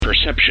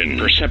Perception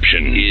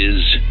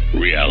is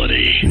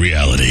reality.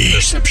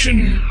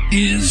 Perception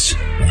is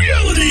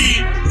reality.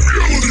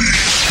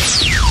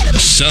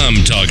 Some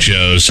talk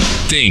shows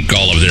think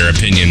all of their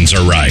opinions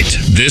are right.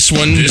 This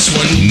one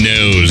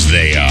knows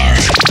they are.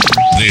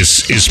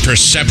 This is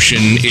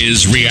Perception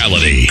is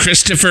Reality.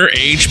 Christopher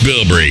H.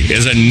 Bilbrey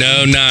is a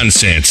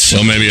no-nonsense,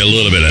 well, maybe a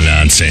little bit of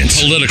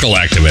nonsense, political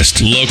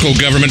activist, local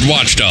government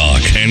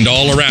watchdog, and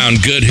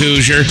all-around good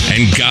Hoosier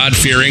and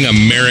God-fearing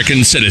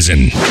American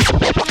citizen.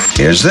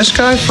 Is this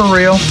guy for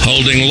real?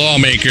 Holding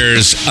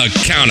lawmakers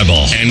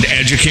accountable and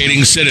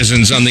educating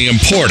citizens on the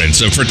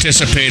importance of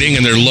participating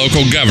in their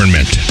local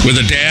government with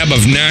a dab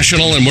of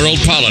national and world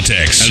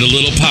politics and a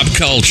little pop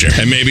culture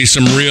and maybe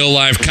some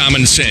real-life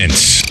common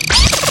sense.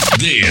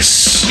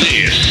 This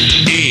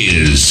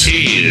is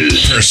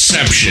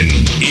Perception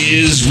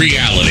is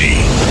Reality.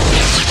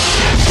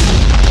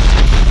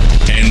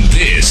 And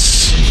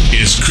this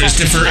is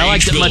Christopher H. I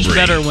liked it much Bilbrey.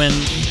 better when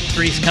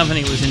Three's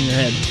Company was in your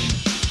head.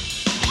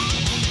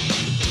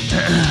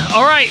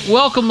 All right,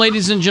 welcome,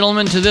 ladies and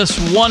gentlemen, to this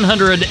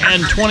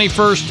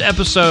 121st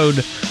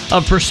episode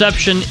of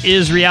Perception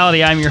is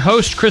Reality. I'm your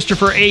host,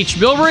 Christopher H.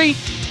 Bilbrey,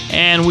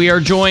 and we are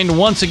joined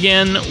once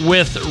again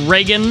with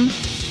Reagan.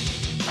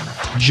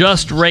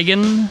 Just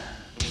Reagan.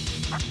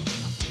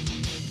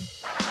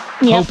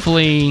 Yep.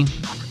 Hopefully,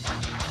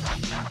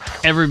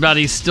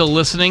 everybody's still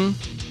listening.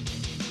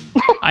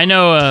 I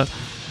know a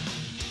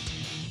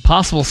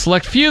possible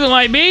select few that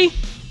might be.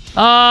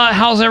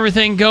 How's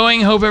everything going?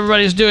 Hope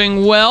everybody's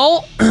doing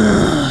well.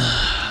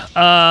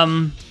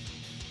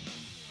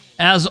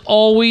 As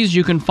always,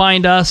 you can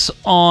find us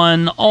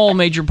on all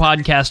major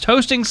podcast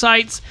hosting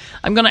sites.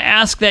 I'm going to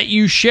ask that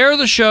you share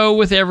the show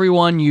with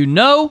everyone you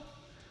know.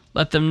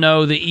 Let them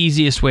know the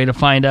easiest way to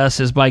find us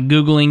is by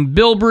Googling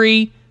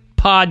Bilbrey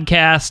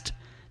Podcast.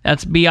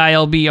 That's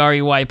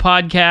Bilbrey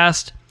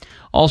Podcast.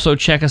 Also,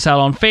 check us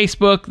out on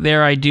Facebook.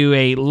 There I do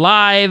a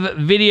live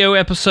video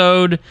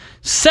episode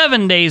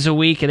 7 days a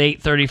week at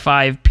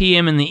 8:35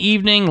 p.m. in the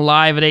evening,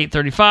 live at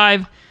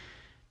 8:35.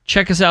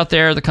 Check us out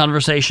there. The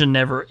conversation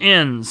never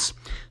ends.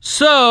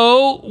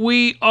 So,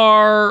 we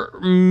are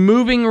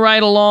moving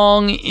right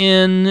along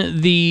in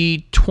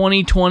the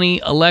 2020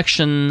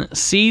 election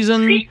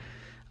season.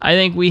 I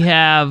think we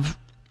have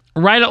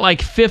right at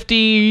like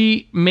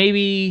 50,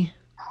 maybe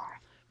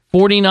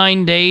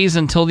 49 days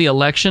until the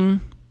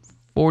election.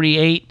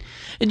 48.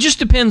 It just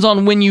depends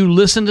on when you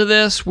listen to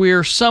this.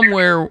 We're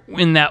somewhere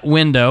in that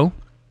window.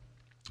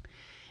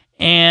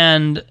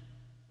 And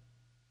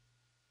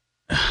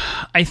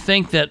I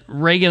think that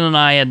Reagan and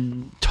I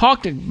had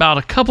talked about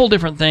a couple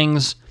different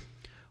things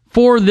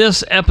for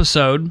this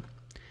episode.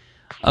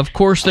 Of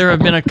course, there have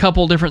been a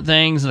couple different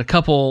things and a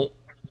couple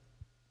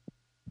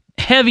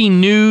heavy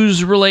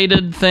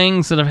news-related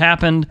things that have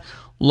happened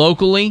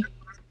locally.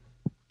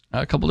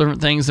 A couple different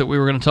things that we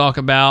were going to talk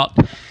about.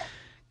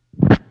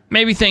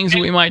 Maybe things that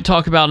we might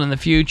talk about in the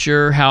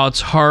future, how it's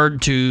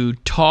hard to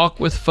talk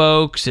with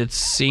folks. It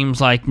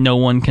seems like no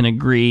one can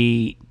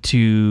agree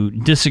to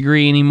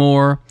disagree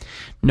anymore.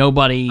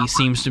 Nobody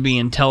seems to be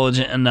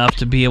intelligent enough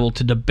to be able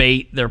to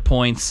debate their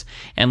points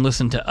and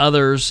listen to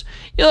others.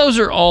 You know, those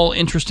are all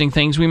interesting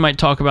things. We might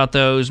talk about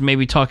those,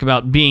 maybe talk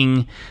about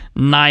being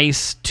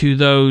nice to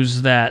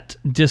those that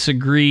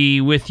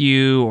disagree with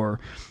you or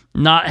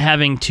not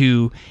having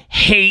to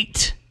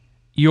hate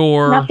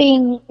your... Not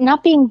being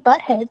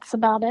buttheads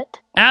about it.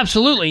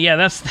 Absolutely, yeah,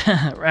 that's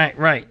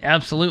right.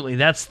 Absolutely,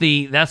 that's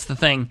the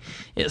thing.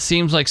 It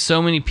seems like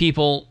so many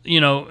people,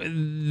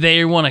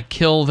 they want to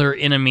kill their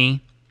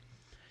enemy.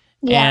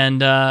 Yeah.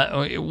 And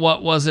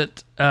what was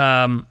it?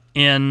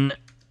 It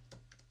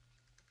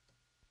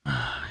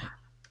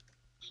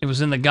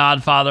was in The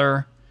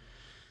Godfather.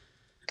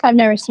 I've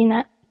never seen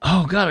that.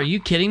 Oh God, are you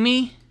kidding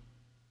me?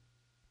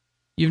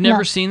 You've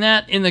never seen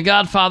that? In The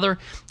Godfather?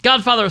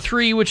 Godfather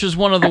 3, which is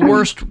one of the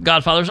worst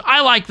Godfathers.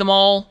 I like them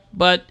all,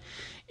 but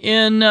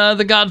in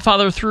The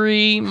Godfather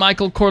 3,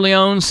 Michael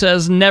Corleone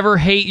says, never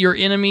hate your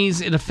enemies,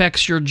 it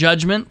affects your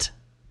judgment.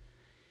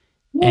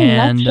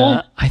 And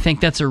I think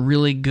that's a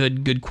really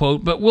good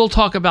quote, but we'll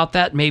talk about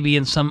that maybe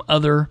in some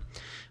other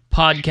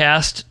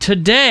podcast.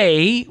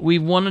 Today, we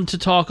wanted to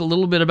talk a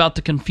little bit about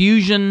the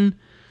confusion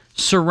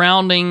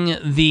surrounding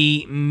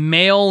the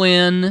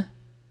mail-in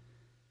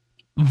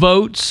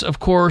votes. Of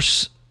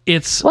course,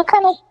 it's... What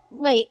kind of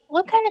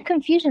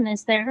confusion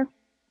is there?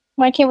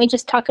 Why can't we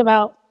just talk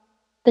about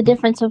the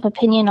difference of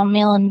opinion on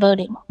mail-in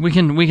voting? We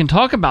can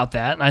talk about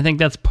that, and I think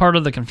that's part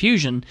of the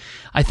confusion.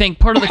 I think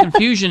part of the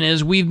confusion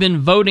is we've been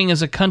voting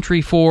as a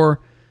country for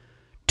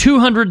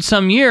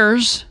 200-some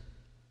years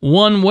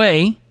one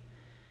way,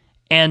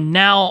 and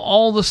now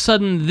all of a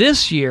sudden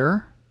this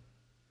year,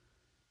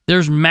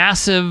 there's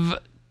massive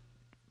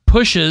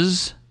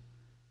pushes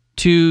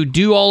to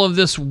do all of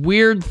this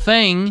weird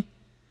thing.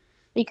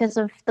 Because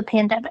of the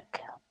pandemic.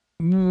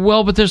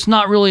 Well, but there's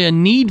not really a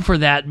need for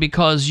that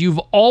because you've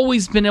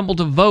always been able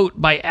to vote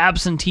by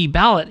absentee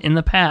ballot in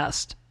the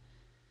past.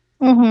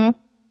 Mm-hmm.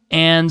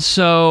 And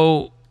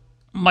so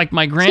like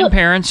my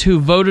grandparents who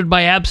voted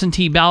by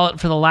absentee ballot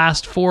for the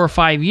last 4 or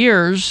 5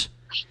 years,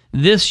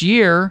 this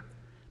year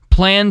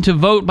plan to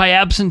vote by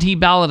absentee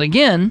ballot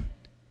again.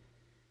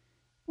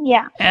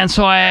 Yeah. And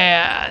so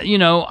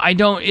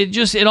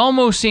it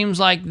almost seems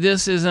like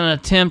this is an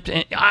attempt.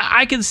 And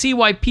I can see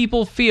why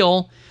people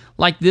feel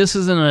like this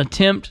is an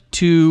attempt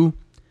to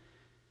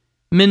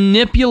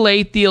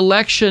manipulate the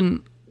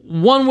election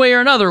one way or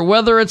another,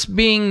 whether it's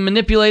being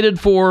manipulated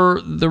for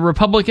the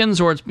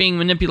Republicans or it's being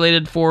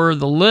manipulated for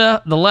the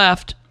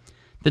left,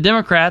 the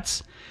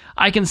Democrats.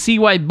 I can see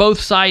why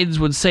both sides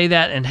would say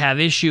that and have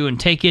issue and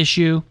take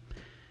issue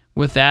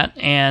with that.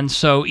 And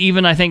so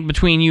even I think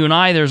between you and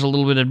I, there's a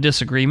little bit of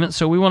disagreement.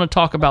 So we want to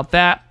talk about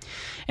that.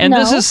 And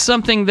This is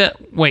something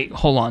that... Wait,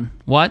 hold on.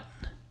 What?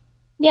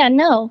 Yeah,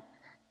 no.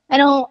 I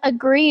don't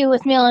agree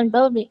with mail-in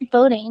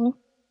voting.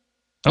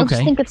 I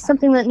just think it's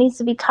something that needs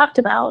to be talked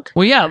about.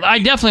 Well, yeah, I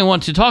definitely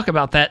want to talk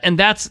about that. And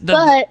that's the...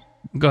 But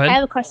go ahead. I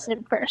have a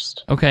question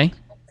first. Okay.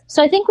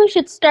 So I think we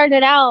should start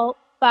it out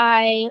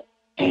by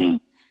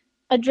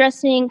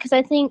addressing, because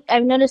I think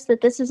I've noticed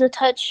that this is a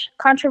touch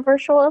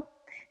controversial,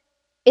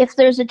 if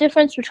there's a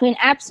difference between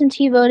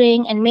absentee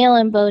voting and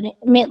mail-in voting,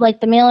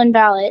 like the mail-in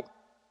ballot,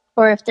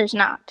 or if there's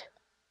not.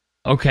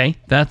 Okay,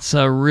 that's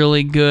a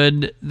really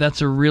good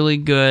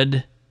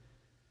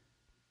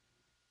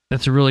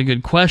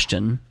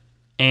question.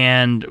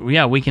 And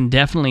yeah, we can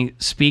definitely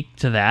speak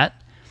to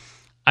that.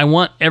 I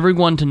want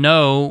everyone to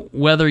know,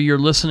 whether you're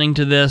listening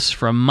to this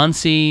from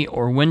Muncie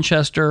or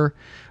Winchester,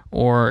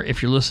 or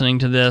if you're listening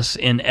to this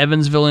in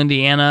Evansville,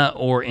 Indiana,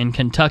 or in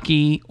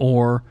Kentucky,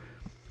 or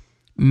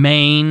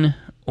Maine,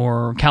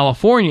 or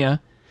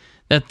California,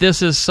 that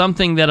this is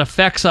something that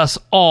affects us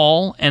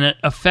all, and it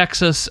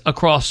affects us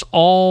across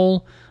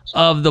all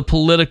of the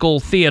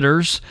political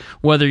theaters,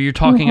 whether you're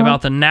talking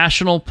about the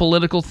national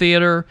political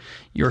theater,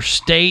 your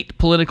state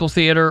political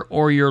theater,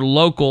 or your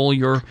local,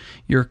 your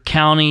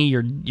county,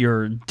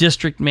 your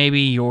district,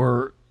 maybe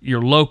your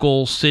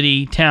local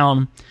city,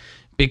 town,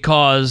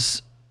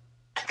 because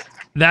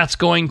that's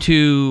going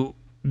to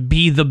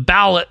be the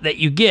ballot that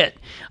you get.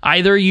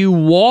 Either you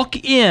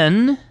walk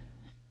in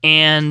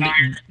and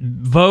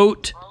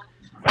vote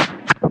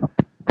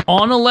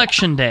on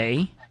election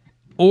day,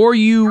 or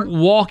you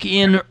walk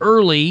in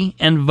early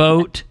and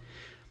vote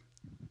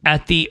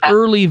at the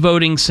early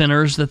voting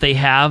centers that they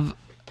have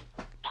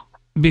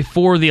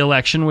before the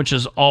election, which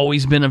has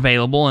always been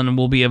available and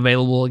will be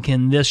available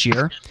again this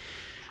year.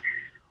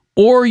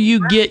 Or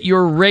you get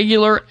your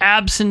regular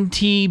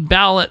absentee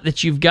ballot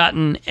that you've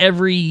gotten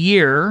every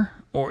year,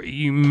 or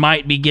you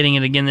might be getting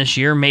it again this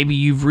year. Maybe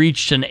you've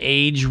reached an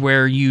age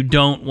where you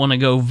don't want to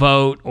go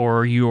vote,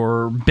 or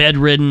you're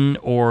bedridden,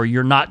 or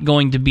you're not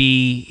going to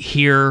be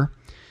here,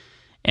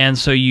 and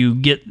so you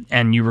get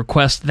and you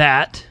request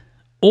that.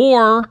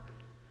 Or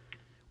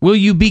will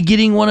you be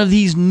getting one of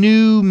these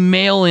new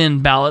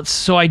mail-in ballots?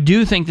 So I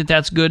do think that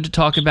that's good to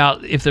talk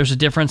about if there's a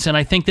difference, and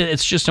I think that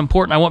it's just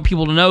important. I want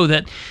people to know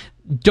that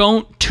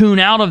don't tune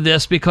out of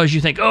this because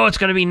you think, oh, it's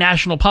going to be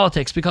national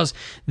politics, because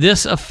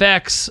this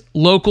affects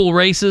local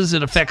races,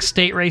 it affects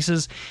state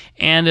races,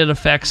 and it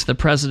affects the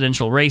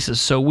presidential races.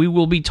 So we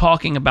will be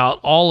talking about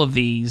all of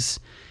these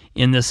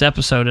in this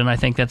episode, and I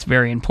think that's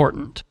very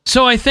important.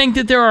 So I think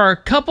that there are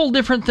a couple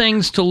different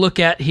things to look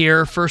at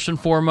here, first and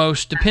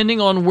foremost,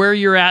 depending on where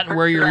you're at and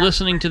where you're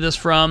listening to this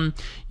from.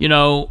 You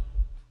know,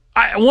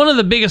 one of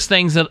the biggest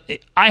things that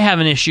I have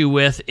an issue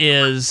with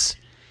is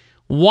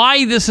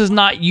why this is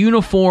not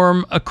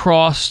uniform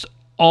across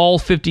all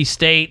 50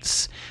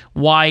 states,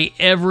 why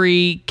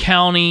every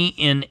county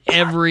in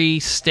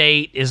every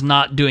state is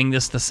not doing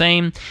this the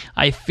same.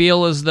 I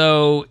feel as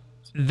though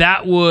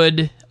that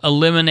would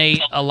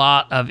eliminate a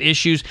lot of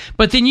issues.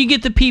 But then you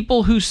get the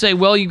people who say,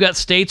 well, you've got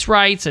states'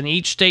 rights and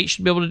each state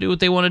should be able to do what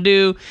they want to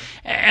do.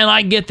 And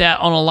I get that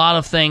on a lot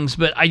of things,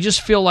 but I just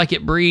feel like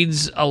it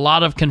breeds a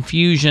lot of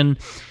confusion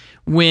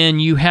when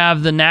you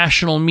have the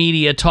national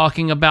media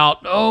talking about,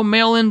 oh,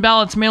 mail-in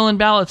ballots,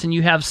 and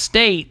you have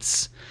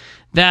states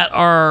that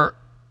are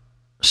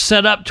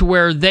set up to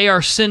where they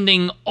are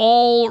sending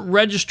all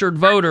registered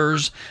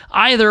voters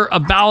either a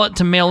ballot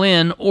to mail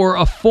in or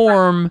a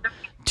form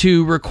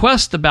to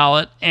request the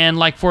ballot. And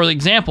like, for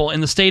example,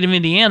 in the state of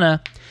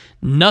Indiana,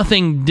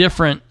 nothing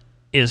different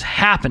is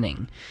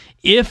happening.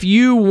 If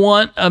you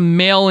want a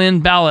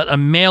mail-in ballot, a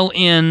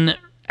mail-in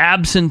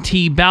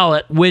absentee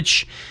ballot,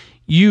 which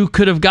you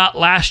could have got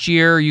last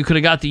year, you could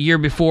have got the year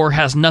before,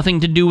 has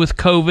nothing to do with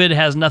COVID,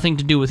 has nothing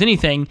to do with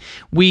anything.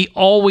 We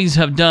always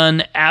have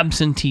done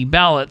absentee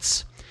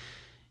ballots.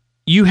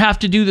 You have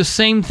to do the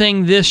same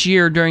thing this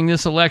year during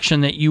this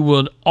election that you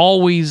would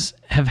always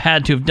have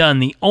had to have done.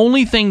 The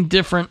only thing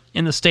different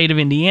in the state of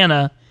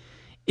Indiana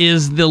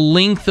is the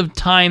length of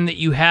time that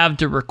you have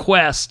to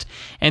request,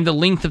 and the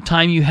length of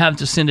time you have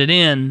to send it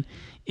in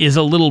is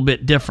a little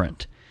bit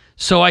different.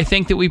 So I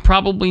think that we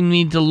probably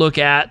need to look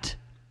at,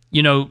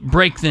 you know,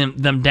 break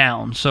them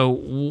down. So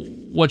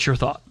what's your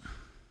thought?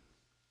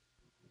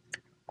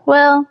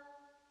 Well,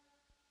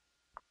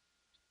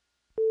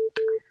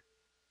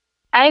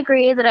 I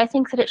agree that I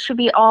think that it should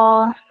be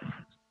all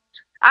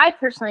I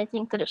personally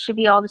think that it should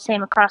be all the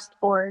same across the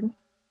board.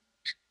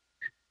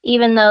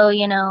 Even though,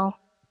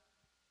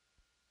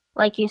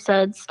 like you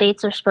said,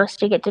 states are supposed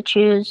to get to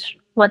choose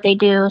what they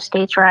do,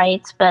 states'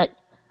 rights, but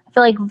I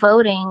feel like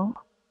voting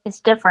is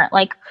different.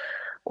 Like,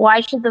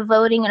 why should the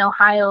voting in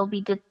Ohio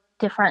be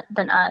different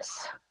than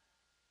us?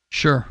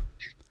 Sure.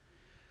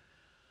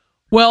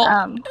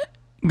 Well,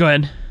 go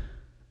ahead.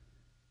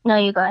 No,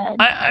 you go ahead.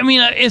 I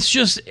mean, it's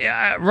just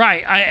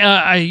right.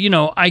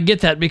 I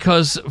get that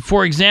because,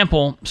 for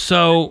example,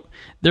 so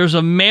there's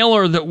a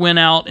mailer that went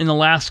out in the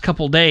last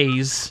couple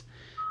days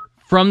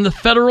from the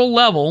federal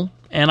level,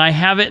 and I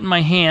have it in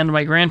my hand.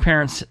 My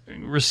grandparents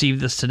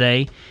received this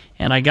today,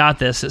 and I got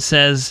this. It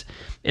says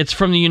it's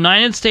from the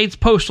United States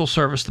Postal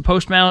Service, the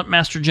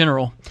Postmaster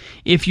General.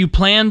 If you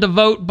plan to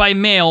vote by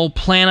mail,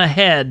 plan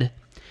ahead.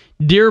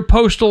 Dear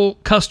postal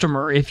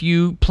customer, if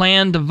you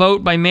plan to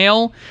vote by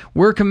mail,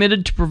 we're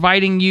committed to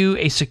providing you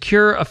a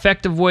secure,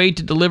 effective way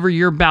to deliver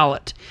your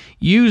ballot.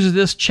 Use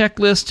this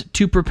checklist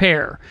to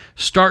prepare.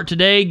 Start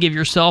today. Give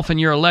yourself and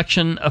your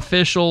election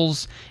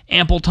officials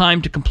ample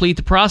time to complete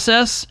the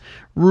process.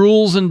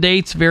 Rules and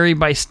dates vary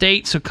by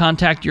state, so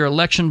contact your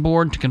election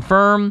board to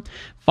confirm.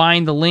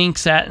 Find the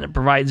links and it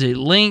provides a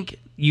link,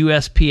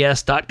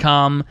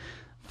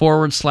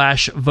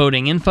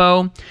 USPS.com/voting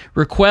info.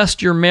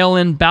 Request your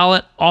mail-in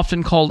ballot,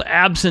 often called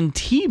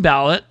absentee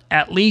ballot,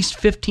 at least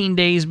 15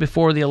 days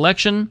before the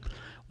election.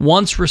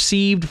 Once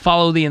received,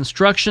 follow the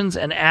instructions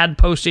and add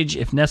postage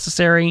if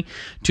necessary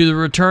to the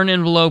return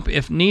envelope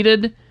if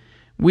needed.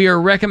 We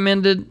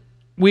recommend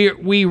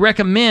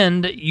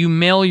you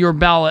mail your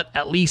ballot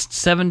at least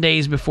 7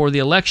 days before the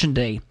election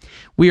day.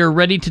 We are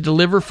ready to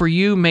deliver for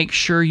you. Make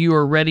sure you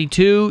are ready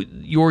to.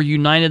 Your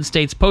United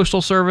States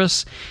Postal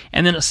Service.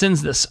 And then it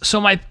sends this.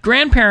 So my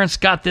grandparents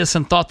got this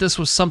and thought this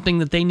was something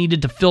that they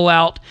needed to fill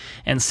out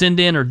and send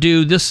in or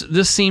do.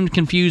 This seemed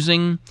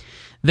confusing.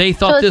 They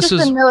thought so this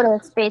was a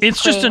notice, basically.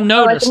 It's just a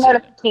notice. Like a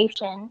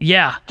notification.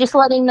 Yeah. Just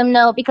letting them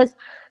know, because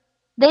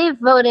they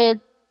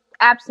voted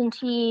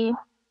absentee.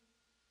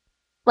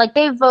 Like,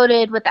 they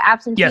voted with the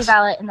absentee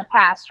ballot in the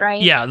past,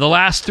 right? Yeah, the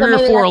last 3 or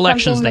 4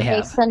 elections they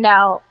have. They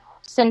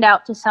send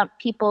out to some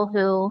people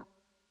who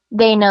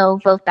they know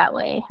vote that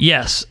way.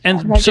 Yes,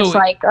 and they're just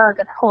like,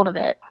 get hold of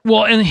it.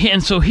 Well,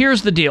 and so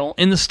here's the deal.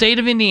 In the state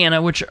of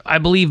Indiana, which I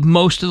believe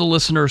most of the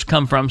listeners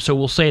come from, so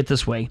we'll say it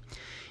this way.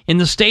 In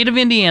the state of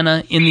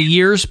Indiana, in the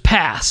years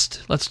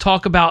past, let's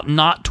talk about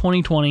not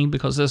 2020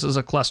 because this is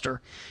a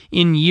cluster.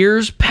 In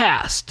years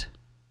past,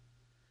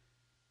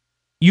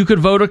 you could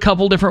vote a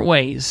couple different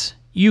ways.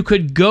 You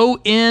could go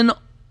in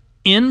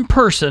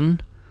person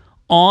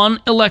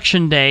on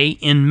Election Day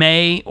in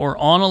May or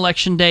on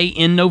Election Day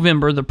in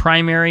November, the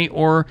primary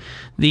or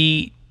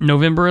the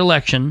November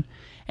election,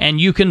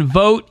 and you can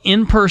vote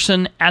in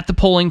person at the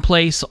polling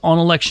place on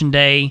Election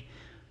Day.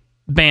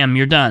 Bam,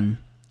 you're done.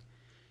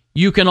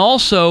 You can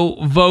also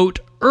vote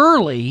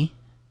early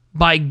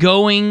by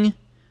going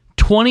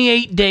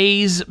 28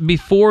 days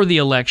before the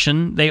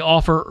election. They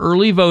offer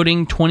early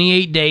voting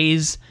 28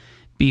 days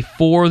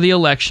before the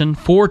election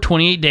for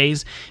 28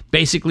 days.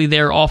 Basically,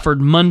 they're offered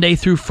Monday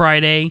through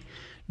Friday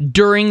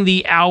during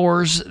the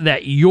hours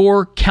that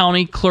your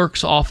county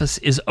clerk's office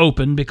is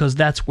open, because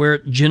that's where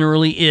it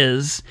generally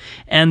is.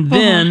 And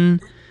then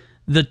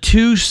the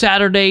 2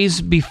 Saturdays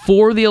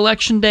before the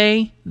election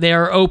day, they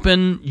are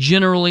open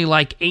generally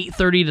like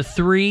 8:30 to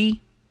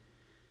 3.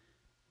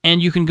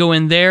 And you can go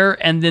in there.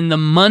 And then the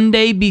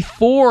Monday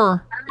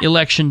before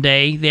election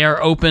day, they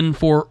are open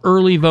for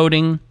early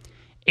voting,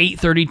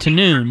 8:30 to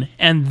noon.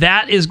 And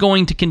that is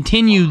going to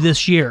continue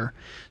this year.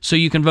 So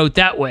you can vote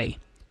that way.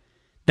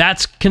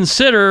 That's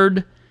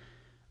considered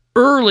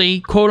early,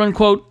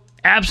 quote-unquote,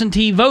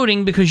 absentee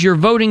voting because you're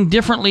voting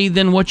differently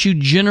than what you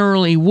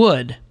generally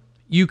would.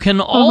 You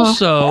can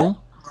also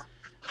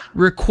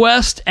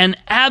request an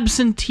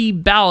absentee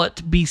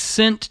ballot be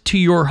sent to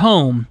your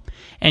home,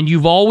 and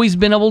you've always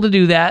been able to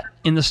do that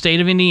in the state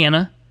of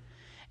Indiana.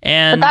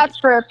 And but that's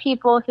for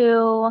people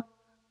who,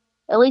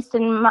 at least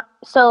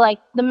like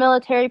the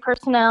military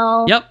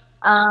personnel. Yep.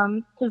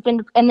 Who've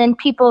been, and then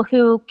people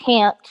who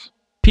can't.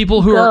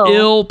 People who are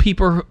ill,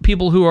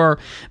 people who are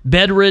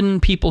bedridden,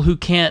 people who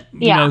can't,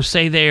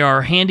 say they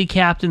are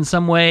handicapped in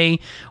some way,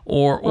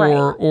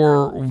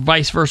 or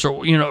vice versa.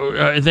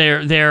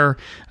 They're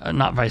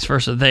not vice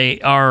versa.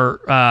 They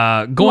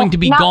are going to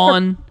be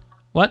gone.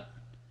 What?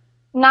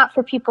 Not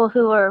for people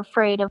who are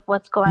afraid of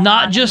what's going on.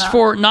 Not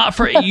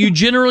for you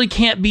generally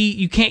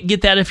you can't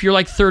get that if you're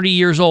like 30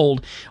 years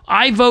old.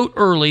 I vote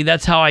early.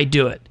 That's how I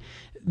do it.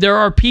 There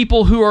are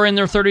people who are in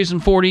their 30s and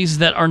 40s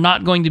that are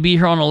not going to be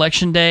here on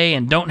election day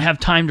and don't have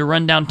time to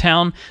run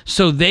downtown,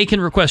 so they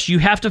can request. You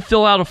have to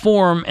fill out a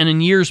form, and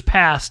in years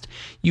past,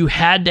 you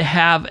had to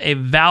have a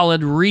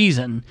valid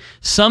reason.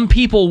 Some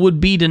people would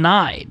be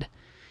denied.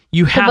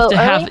 You have to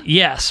have,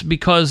 yes,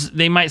 because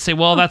they might say,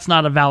 well, that's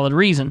not a valid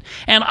reason.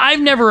 And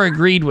I've never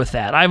agreed with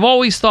that. I've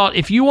always thought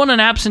if you want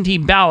an absentee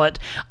ballot,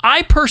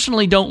 I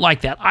personally don't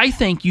like that. I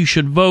think you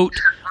should vote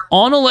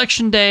on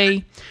election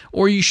day,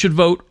 or you should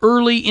vote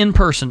early in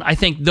person. I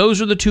think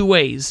those are the two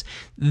ways.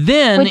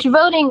 Then, which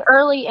voting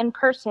early in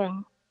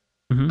person,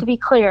 to be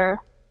clear,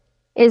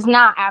 is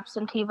not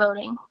absentee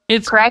voting.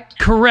 it's correct.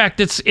 Correct.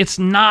 It's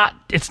not.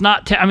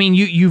 I mean,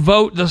 you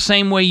vote the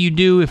same way you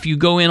do if you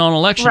go in on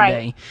election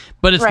day,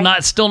 but it's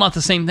not. Still not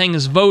the same thing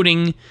as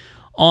voting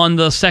on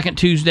the second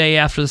Tuesday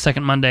after the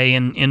second Monday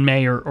in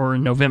May or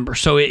in November.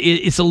 So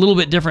it's a little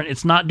bit different.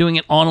 It's not doing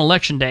it on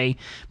election day,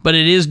 but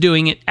it is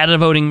doing it at a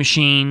voting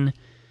machine.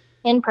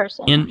 In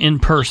person. In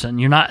person.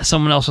 You're not,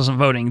 someone else isn't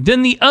voting.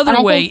 Then the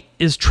other way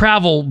is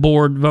travel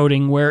board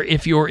voting, where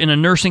if you're in a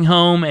nursing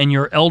home and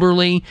you're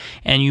elderly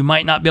and you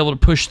might not be able to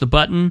push the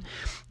button,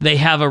 they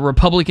have a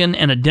Republican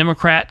and a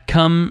Democrat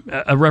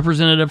a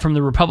representative from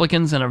the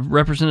Republicans and a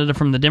representative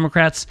from the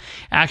Democrats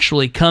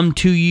actually come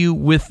to you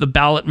with the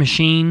ballot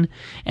machine,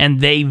 and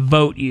they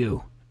vote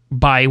you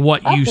by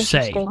what you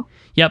say.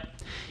 Yep.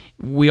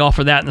 We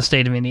offer that in the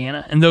state of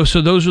Indiana. And those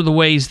are the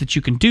ways that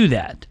you can do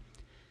that.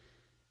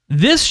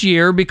 This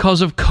year,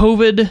 because of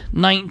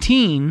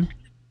COVID-19,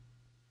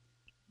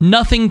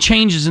 nothing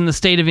changes in the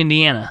state of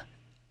Indiana.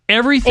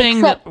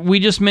 Everything that we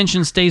just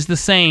mentioned stays the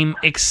same,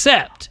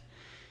 except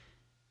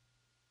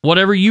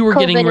whatever you were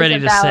getting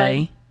ready to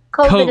say.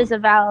 COVID is a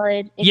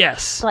valid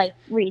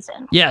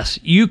reason. Yes.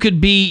 You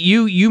could be,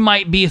 you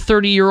might be a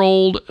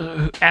 30-year-old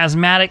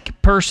asthmatic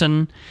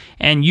person,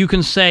 and you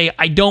can say,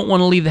 I don't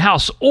want to leave the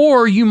house.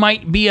 Or you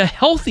might be a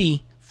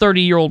healthy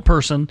 30-year-old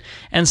person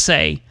and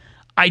say,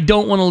 I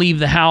don't want to leave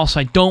the house.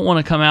 I don't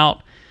want to come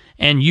out,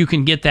 and you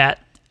can get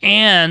that.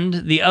 And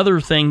the other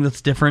thing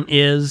that's different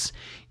is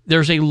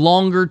there's a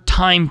longer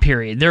time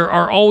period. There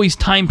are always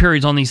time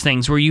periods on these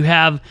things where you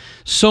have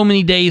so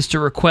many days to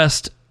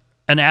request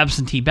an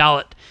absentee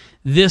ballot.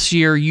 This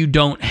year, you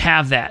don't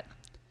have that.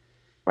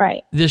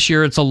 Right. This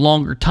year, it's a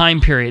longer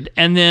time period.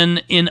 And then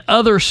in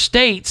other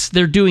states,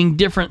 they're doing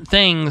different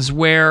things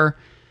where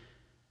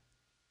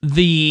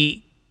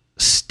the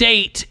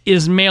state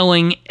is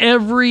mailing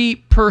every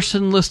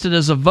person listed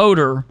as a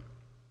voter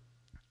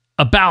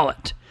a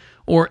ballot,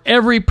 or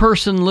every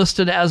person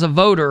listed as a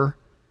voter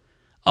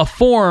a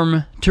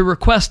form to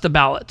request a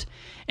ballot.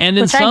 And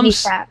in some,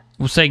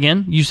 well, say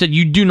again. You said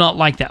you do not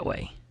like that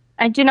way.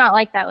 I do not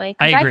like that way.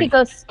 Because I could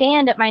go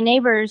stand at my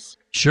neighbor's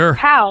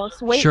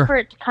house, wait for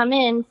it to come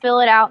in,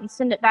 fill it out, and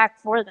send it back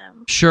for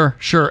them. Sure.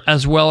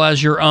 As well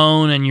as your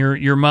own and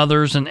your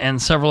mother's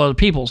and several other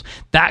people's.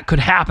 That could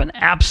happen.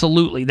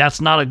 Absolutely.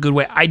 That's not a good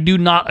way. I do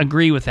not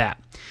agree with that.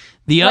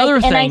 The other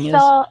thing is,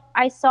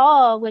 I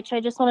saw, which I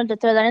just wanted to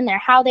throw that in there,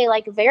 how they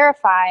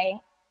verify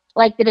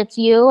that it's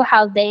you.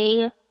 How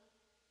they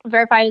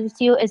verify it's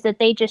you is that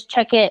they just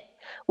check it,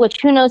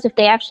 which who knows if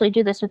they actually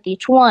do this with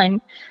each one.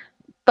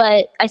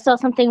 But I saw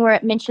something where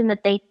it mentioned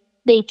that they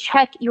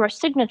check your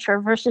signature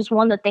versus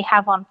one that they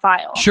have on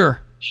file. Sure.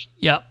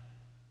 Yep.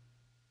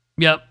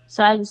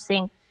 So I just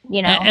think,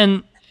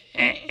 and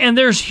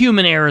there's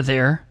human error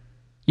there,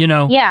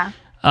 Yeah.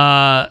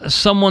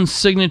 Someone's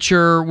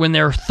signature when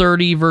they're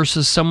 30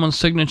 versus someone's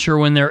signature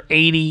when they're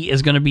 80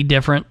 is going to be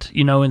different,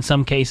 in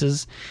some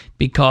cases,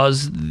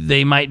 because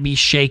they might be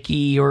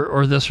shaky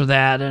or this or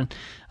that. And,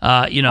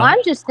 Well,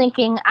 I'm just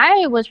thinking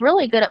I was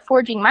really good at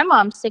forging my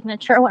mom's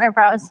signature whenever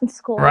I was in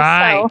school.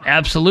 Right. So.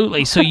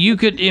 Absolutely. So you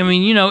could,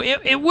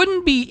 it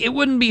wouldn't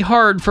be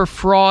hard for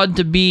fraud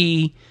to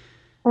be,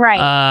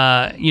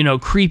 right.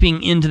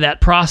 Creeping into that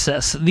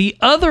process. The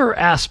other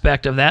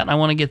aspect of that, and I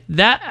want to get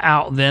that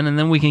out and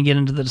then we can get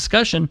into the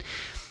discussion,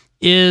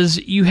 is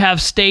you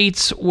have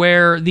states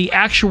where the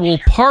actual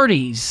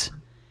parties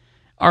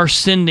are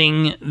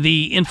sending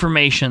the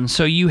information.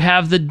 So you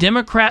have the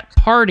Democrat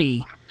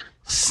Party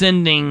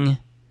sending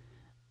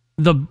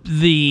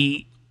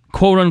the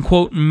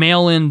quote-unquote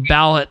mail-in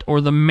ballot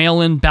or the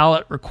mail-in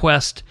ballot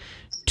request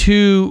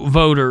to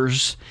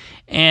voters.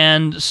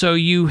 And so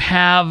you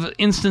have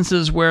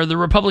instances where the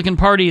Republican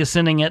Party is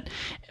sending it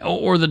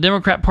or the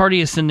Democrat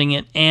Party is sending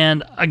it.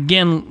 And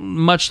again,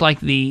 much like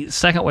the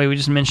second way we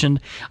just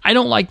mentioned, I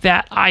don't like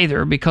that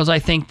either, because I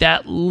think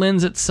that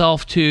lends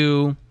itself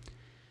to,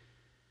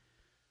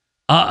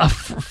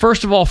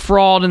 first of all,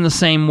 fraud in the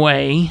same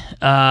way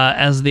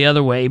as the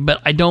other way.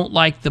 But I don't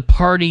like the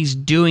parties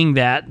doing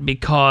that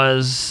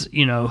because,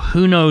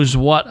 who knows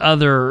what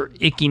other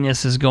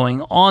ickiness is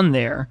going on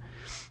there.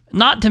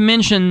 Not to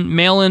mention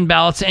mail-in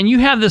ballots, and you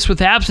have this with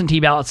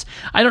absentee ballots.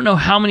 I don't know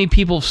how many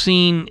people have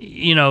seen,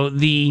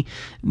 the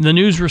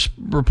news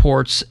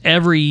reports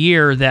every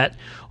year that,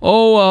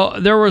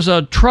 there was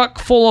a truck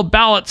full of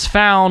ballots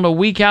found a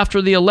week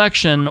after the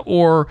election,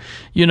 or,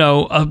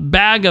 a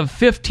bag of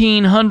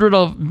 1,500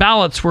 of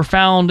ballots were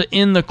found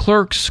in the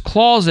clerk's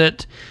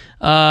closet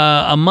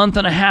a month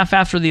and a half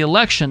after the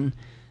election.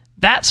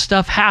 That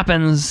stuff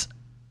happens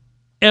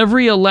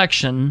every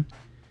election,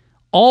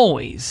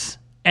 always.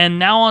 And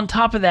now on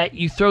top of that,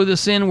 you throw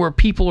this in where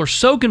people are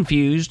so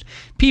confused,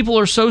 people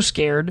are so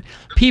scared,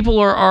 people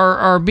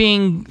are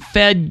being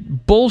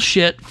fed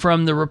bullshit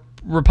from the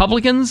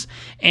Republicans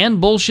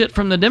and bullshit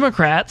from the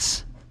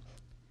Democrats.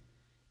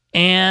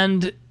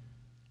 And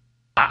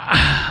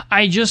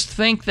I just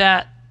think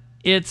that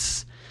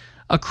it's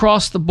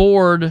across the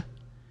board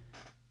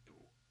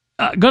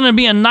going to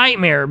be a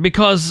nightmare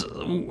because,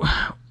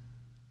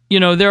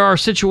 there are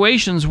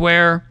situations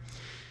where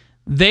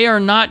they are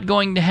not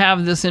going to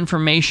have this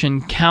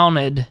information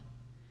counted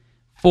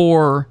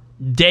for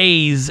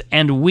days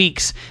and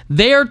weeks.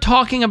 They are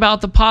talking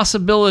about the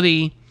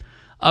possibility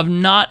of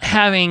not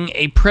having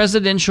a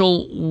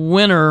presidential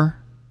winner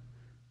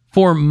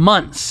for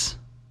months.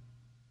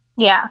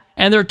 Yeah.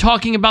 And they're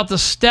talking about the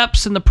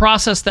steps and the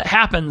process that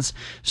happens.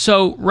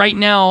 So right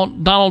now,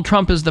 Donald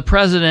Trump is the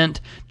president.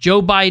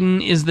 Joe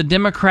Biden is the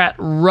Democrat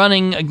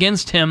running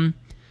against him.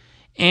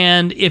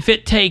 And if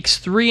it takes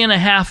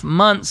 3.5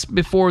 months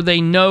before they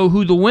know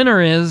who the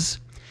winner is,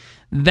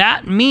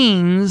 that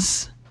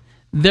means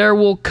there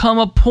will come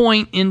a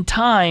point in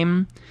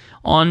time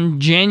on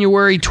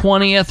January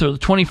 20th or the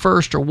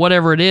 21st or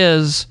whatever it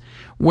is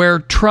where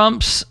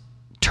Trump's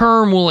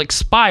term will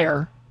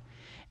expire.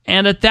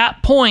 And at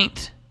that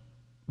point,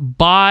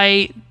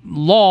 by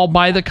law,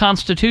 by the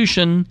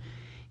Constitution,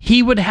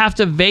 he would have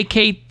to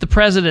vacate the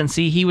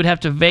presidency. He would have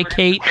to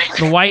vacate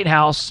the White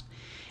House.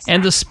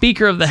 And the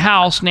Speaker of the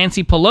House,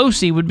 Nancy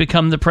Pelosi, would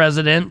become the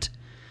president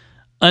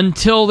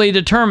until they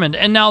determined.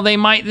 And now they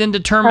might then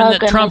determine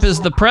that Trump is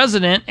the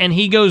president and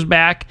he goes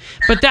back.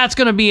 But that's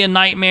going to be a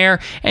nightmare.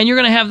 And you're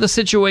going to have the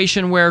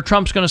situation where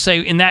Trump's going to say,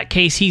 in that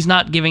case, he's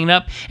not giving it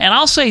up. And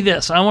I'll say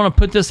this. I want to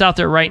put this out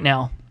there right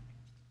now.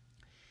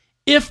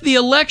 If the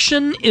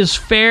election is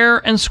fair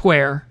and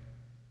square,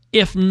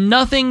 if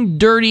nothing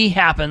dirty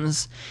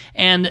happens,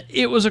 and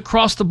it was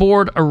across the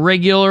board a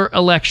regular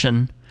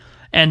election,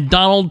 and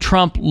Donald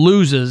Trump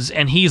loses,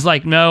 and he's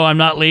like, no, I'm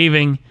not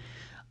leaving,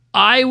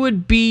 I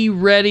would be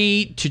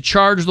ready to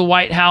charge the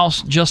White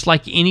House just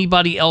like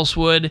anybody else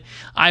would.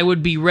 I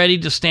would be ready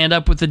to stand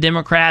up with the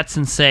Democrats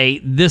and say,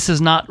 this is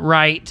not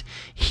right.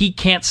 He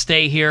can't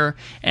stay here.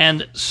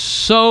 And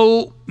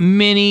so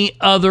many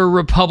other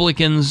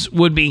Republicans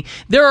would be.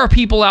 There are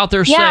people out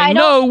there saying,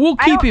 no, we'll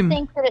keep him. I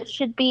don't think that it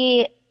should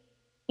be,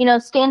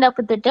 stand up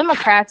with the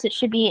Democrats. It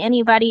should be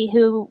anybody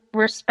who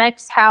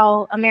respects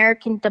how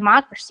American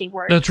democracy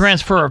works. The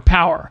transfer of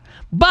power.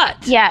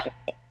 But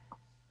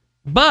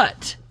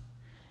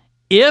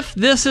if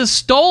this is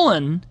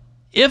stolen,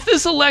 if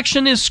this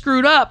election is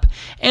screwed up,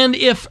 and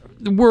if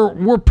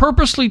we're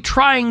purposely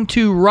trying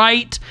to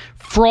write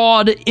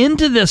fraud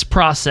into this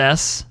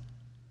process,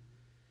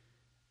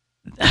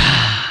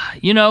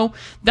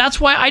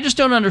 that's why I just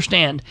don't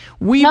understand.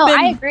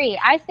 I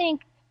agree. I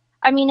think,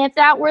 if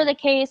that were the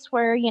case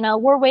where,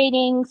 we're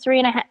waiting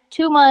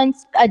 2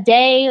 months, a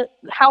day,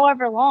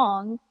 however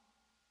long,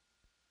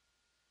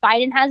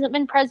 Biden hasn't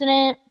been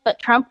president, but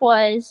Trump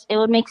was, it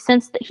would make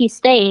sense that he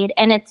stayed.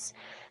 And it's,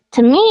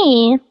 to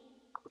me,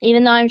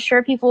 even though I'm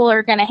sure people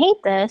are going to hate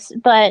this,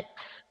 but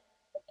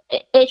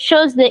it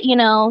shows that,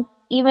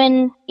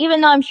 even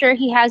though I'm sure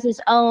he has his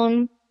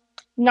own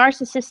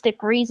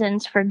narcissistic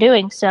reasons for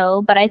doing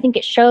so, but I think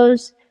it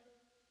shows,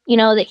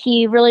 that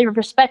he really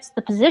respects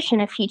the position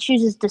if he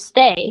chooses to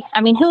stay.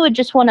 Who would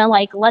just want to,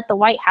 let the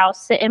White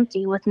House sit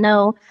empty with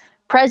no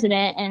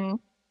president and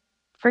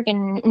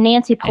freaking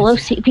Nancy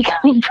Pelosi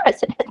becoming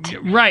president,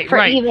 right? For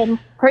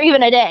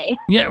even a day.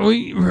 Yeah,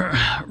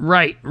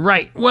 right.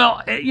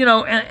 Well,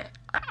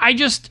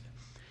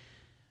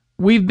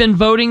 we've been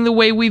voting the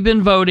way we've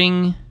been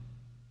voting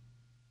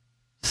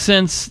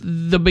since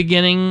the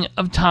beginning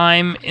of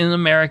time in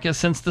America,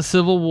 since the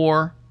Civil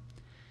War.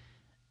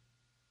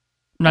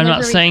 I'm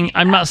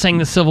not saying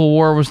the Civil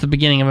War was the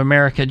beginning of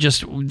America.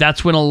 Just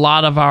that's when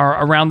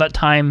around that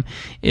time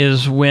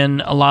is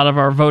when a lot of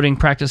our voting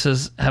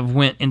practices have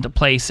went into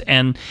place,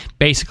 and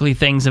basically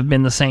things have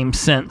been the same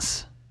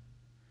since.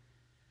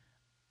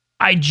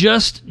 I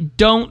just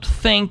don't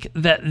think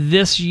that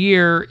this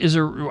year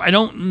I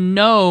don't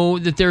know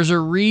that there's a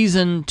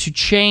reason to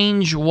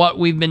change what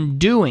we've been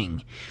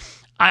doing.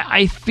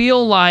 I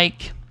feel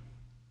like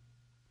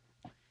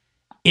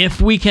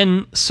if we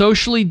can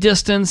socially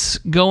distance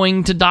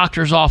going to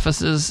doctor's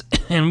offices,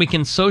 and we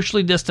can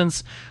socially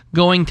distance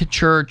going to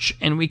church,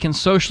 and we can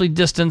socially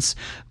distance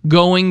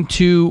going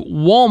to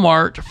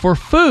Walmart for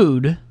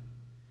food,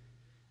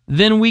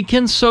 then we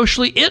can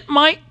socially... It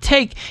might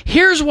take...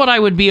 Here's what I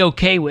would be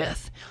okay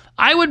with.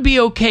 I would be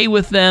okay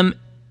with them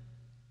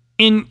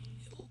in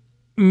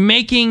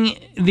making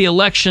the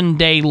election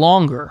day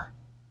longer.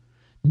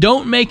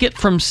 Don't make it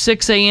from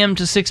 6 a.m.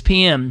 to 6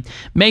 p.m.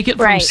 Make it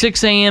from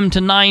 6 a.m.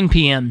 to 9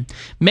 p.m.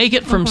 Make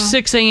it from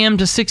 6 a.m.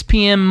 to 6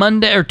 p.m.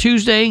 Monday or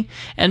Tuesday,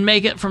 and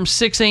make it from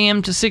 6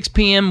 a.m. to 6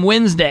 p.m.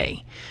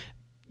 Wednesday.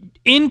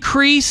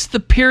 Increase the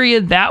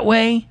period that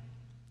way.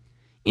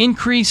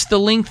 Increase the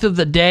length of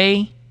the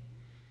day.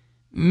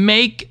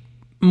 Make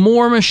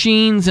more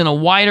machines in a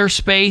wider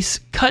space.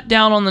 Cut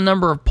down on the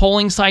number of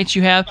polling sites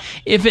you have.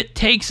 If it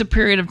takes a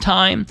period of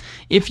time,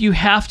 if you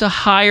have to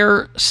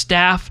hire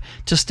staff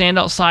to stand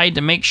outside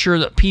to make sure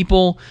that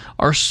people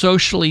are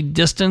socially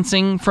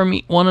distancing from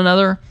one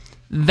another,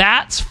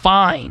 that's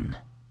fine.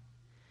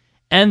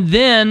 And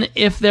then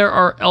if there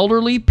are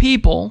elderly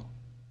people,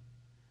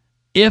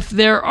 if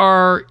there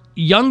are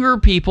younger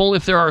people,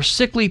 if there are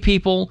sickly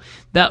people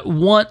that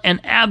want an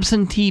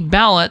absentee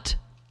ballot,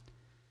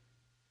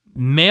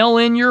 mail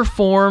in your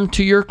form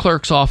to your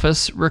clerk's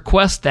office,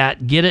 request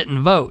that, get it,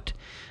 and vote.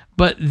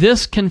 But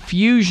this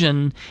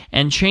confusion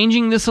and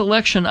changing this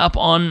election up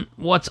on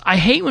I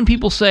hate when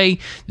people say,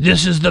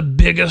 this is the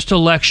biggest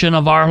election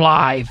of our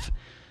life.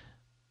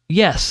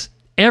 Yes,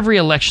 every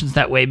election's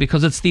that way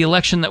because it's the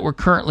election that we're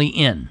currently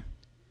in.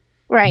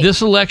 Right.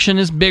 This election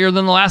is bigger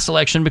than the last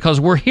election because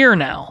we're here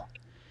now.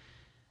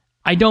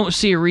 I don't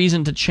see a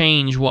reason to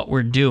change what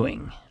we're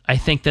doing. I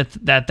think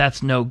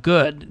that's no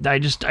good.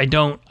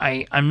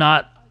 I'm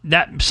not,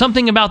 that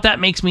something about that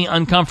makes me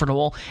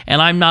uncomfortable,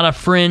 and I'm not a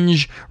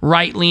fringe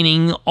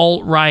right-leaning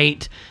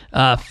alt-right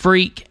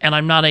freak, and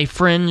I'm not a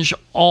fringe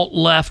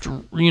alt-left,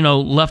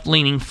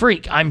 left-leaning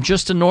freak. I'm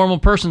just a normal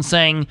person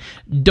saying,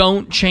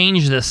 don't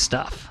change this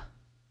stuff.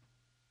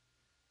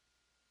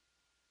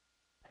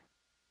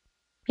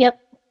 Yep.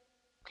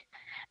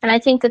 And I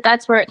think that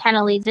that's where it kind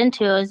of leads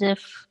into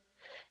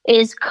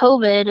is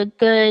COVID a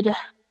good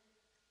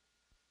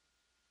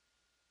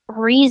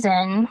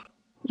reason,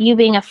 you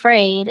being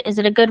afraid, is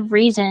it a good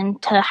reason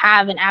to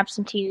have an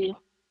absentee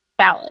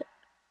ballot?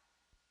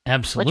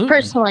 Absolutely. Which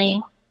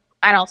personally,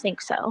 I don't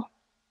think so.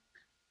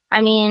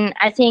 I mean,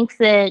 I think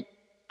that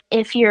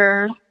if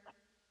you're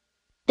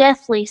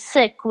deathly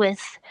sick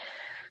with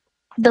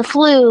the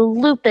flu,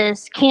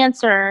 lupus,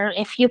 cancer,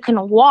 if you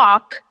can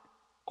walk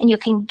and you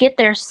can get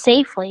there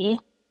safely,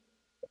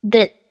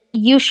 that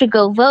you should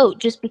go vote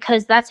just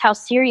because that's how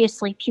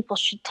seriously people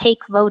should take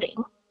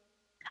voting.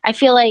 I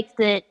feel like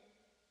that,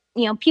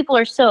 people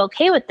are so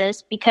okay with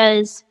this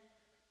because,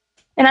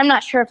 and I'm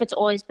not sure if it's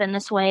always been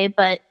this way,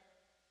 but,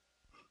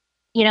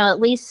 at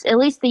least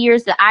the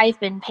years that I've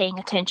been paying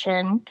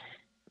attention,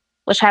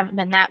 which haven't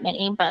been that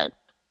many, but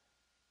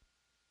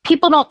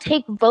people don't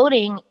take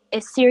voting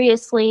as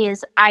seriously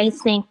as I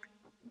think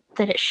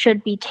that it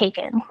should be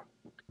taken.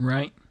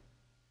 Right.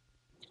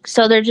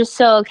 So they're just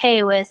so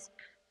okay with,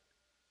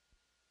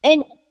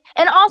 and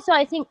also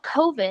I think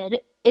COVID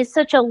is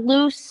such a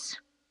loose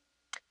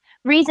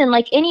reason.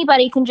 Like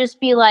anybody can just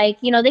be like,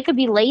 they could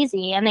be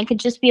lazy and they could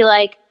just be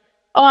like,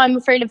 oh, I'm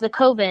afraid of the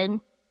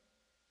COVID,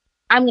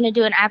 I'm going to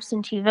do an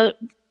absentee vote,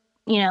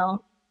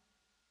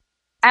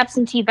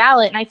 absentee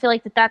ballot. And I feel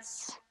like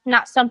that's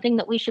not something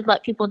that we should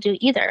let people do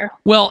either.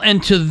 Well,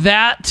 and to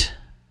that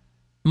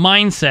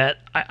mindset,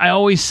 I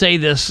always say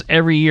this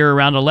every year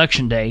around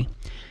Election Day.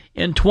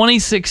 In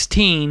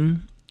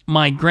 2016,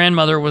 my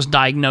grandmother was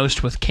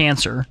diagnosed with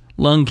cancer,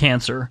 lung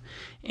cancer,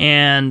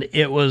 and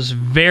it was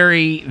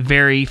very,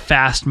 very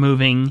fast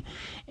moving.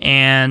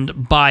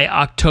 And by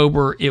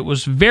October, it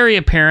was very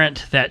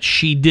apparent that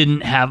she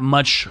didn't have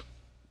much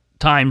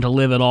time to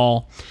live at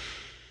all.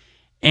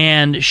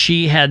 And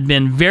she had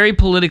been very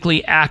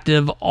politically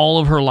active all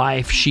of her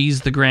life.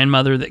 She's the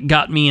grandmother that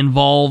got me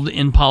involved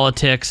in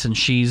politics, and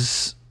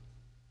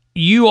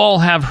you all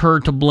have her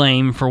to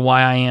blame for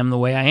why I am the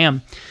way I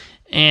am.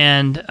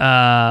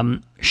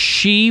 And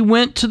she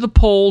went to the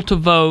poll to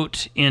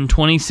vote in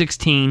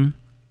 2016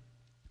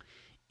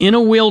 in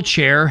a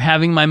wheelchair,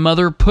 having my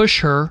mother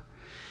push her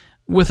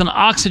with an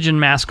oxygen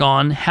mask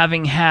on,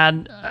 having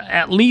had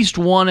at least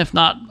one, if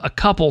not a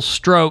couple,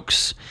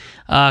 strokes,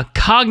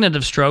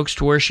 cognitive strokes,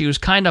 to where she was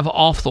kind of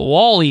off the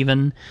wall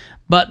even,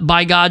 but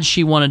by God,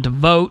 she wanted to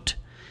vote,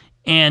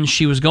 and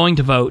she was going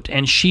to vote,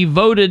 and she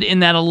voted in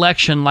that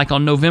election like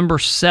on November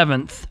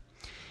 7th,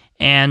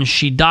 and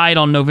she died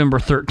on November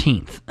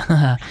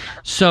 13th.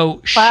 So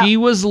wow. She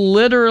was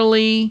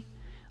literally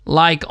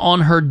like on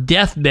her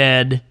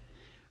deathbed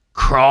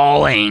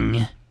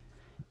crawling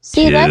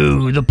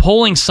to the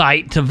polling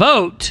site to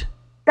vote.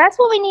 That's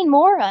what we need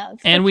more of.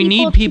 And we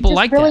need people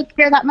like really that.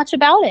 Care that much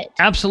about it.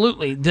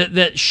 Absolutely.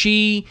 That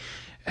she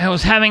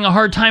was having a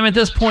hard time at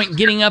this point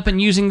getting up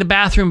and using the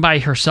bathroom by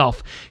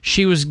herself.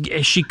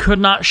 She could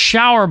not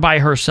shower by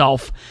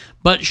herself,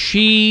 but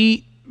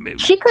she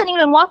couldn't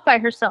even walk by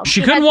herself.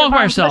 She couldn't walk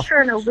by herself. Push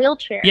her in a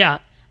wheelchair. Yeah.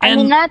 I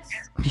mean, that's...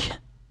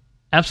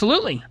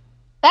 Absolutely.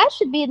 That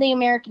should be the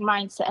American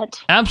mindset.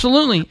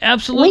 Absolutely.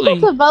 Absolutely. We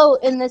get to vote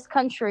in this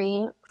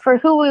country for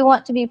who we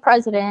want to be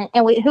president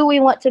and who we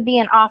want to be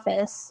in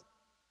office.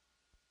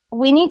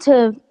 We need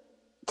to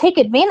take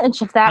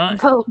advantage of that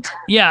and vote.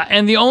 Yeah,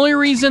 and the only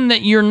reason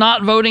that you're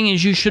not voting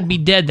is you should be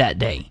dead that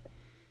day.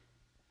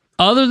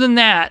 Other than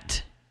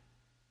that,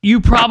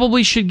 you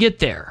probably should get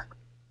there.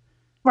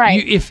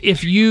 Right. If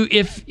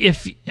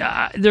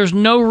there's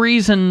no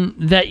reason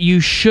that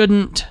you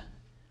shouldn't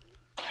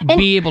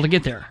be able to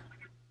get there.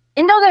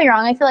 And don't get me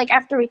wrong, I feel like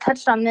after we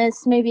touched on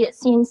this, maybe it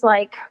seems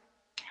like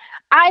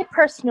I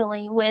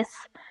personally, with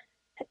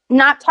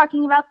not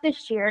talking about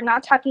this year,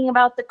 not talking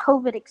about the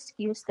COVID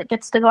excuse that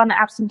gets to go on the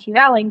absentee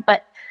balloting,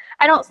 but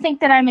I don't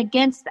think that I'm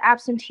against the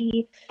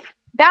absentee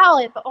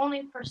ballot, but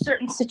only for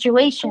certain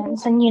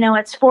situations. And,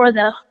 it's for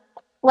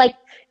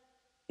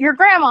your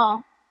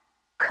grandma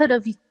could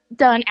have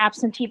done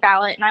absentee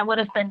ballot and I would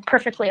have been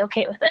perfectly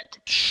okay with it.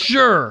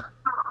 Sure.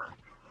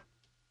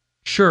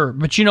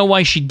 But you know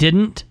why she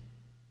didn't?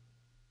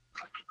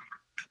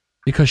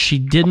 Because she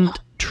didn't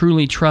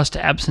truly trust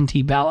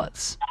absentee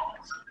ballots.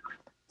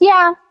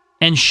 Yeah.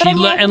 And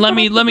let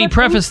me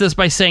preface this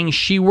by saying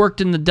she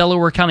worked in the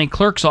Delaware County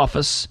Clerk's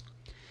office,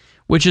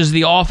 which is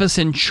the office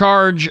in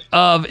charge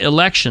of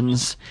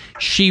elections.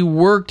 She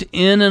worked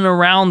in and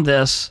around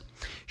this.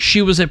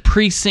 She was a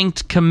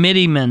precinct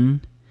committeeman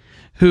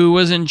who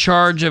was in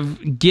charge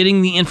of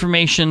getting the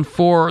information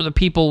for the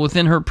people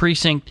within her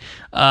precinct,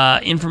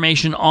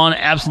 information on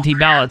absentee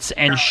ballots,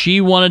 and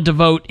she wanted to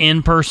vote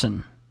in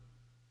person.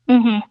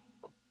 Mm-hmm.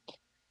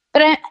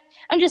 But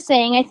I'm just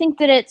saying, I think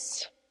that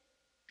it's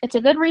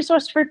a good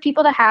resource for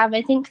people to have.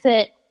 I think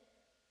that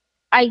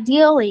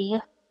ideally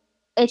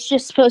it's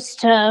just supposed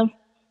to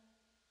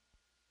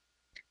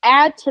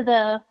add to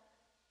the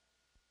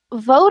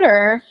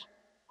voter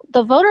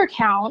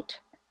count,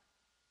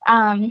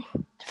 for,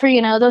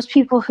 those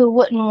people who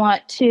wouldn't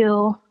want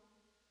to,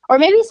 or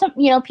maybe some,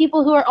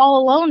 people who are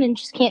all alone and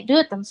just can't do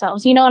it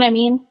themselves. You know what I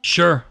mean?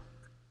 Sure.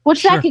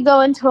 Which that could go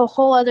into a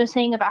whole other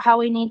thing about how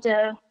we need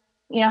to,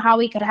 how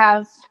we could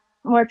have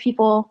more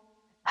people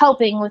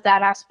helping with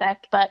that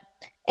aspect. But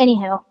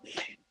anyhow,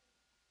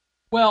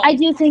 well, I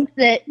do think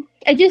that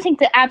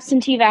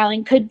absentee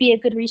balloting could be a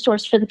good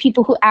resource for the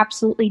people who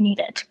absolutely need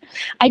it.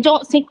 I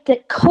don't think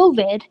that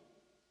COVID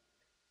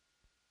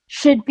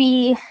should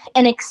be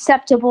an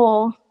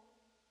acceptable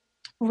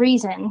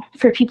reason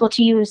for people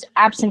to use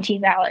absentee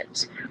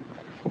ballots.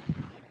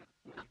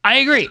 I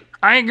agree.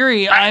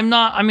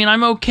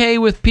 I'm okay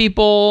with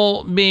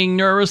people being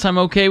nervous. I'm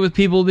okay with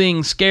people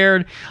being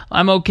scared.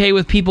 I'm okay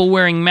with people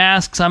wearing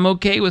masks. I'm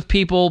okay with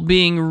people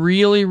being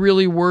really,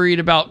 really worried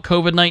about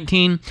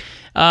COVID-19.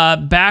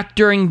 Back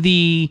during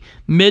the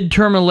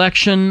midterm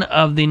election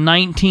of the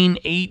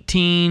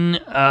 1918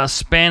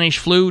 Spanish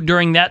flu,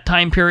 during that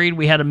time period,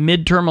 we had a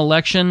midterm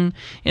election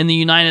in the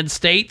United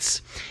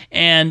States.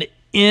 And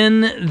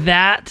in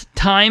that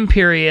time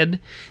period,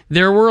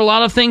 there were a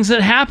lot of things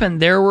that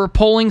happened. There were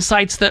polling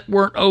sites that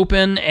weren't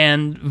open,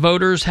 and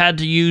voters had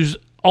to use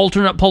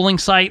alternate polling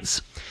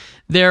sites.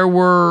 There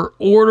were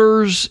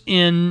orders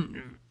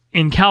in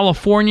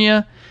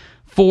California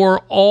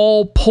for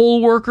all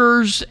poll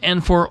workers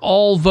and for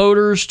all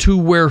voters to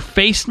wear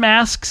face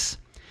masks,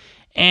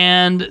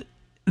 and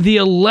the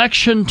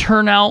election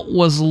turnout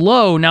was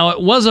low. Now, it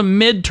was a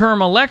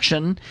midterm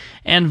election,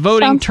 and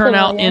voting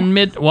turnout in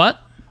what?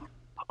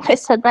 I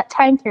said that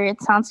time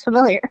period sounds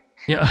familiar.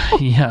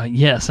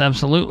 Yes,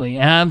 absolutely.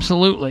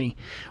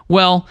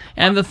 Well,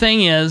 and the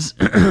thing is,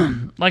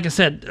 like I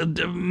said,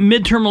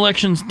 midterm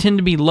elections tend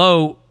to be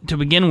low to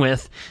begin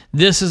with.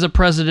 This is a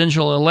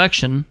presidential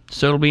election,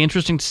 so it'll be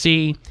interesting to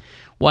see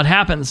what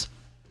happens.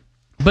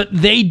 But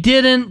they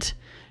didn't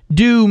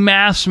do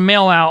mass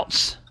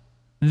mail-outs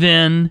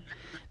then.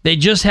 They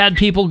just had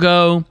people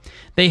go.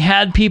 They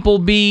had people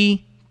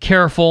be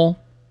careful.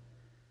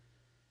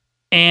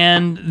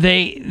 And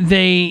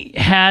they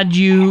had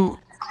you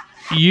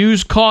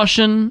use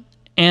caution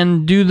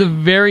and do the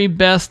very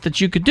best that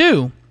you could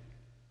do.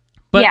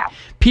 But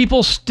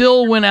people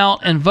still went out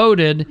and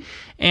voted,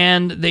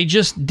 and they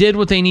just did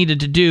what they needed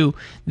to do.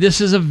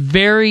 This is a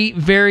very,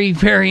 very,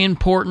 very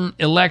important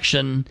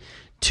election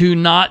to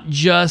not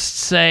just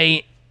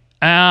say,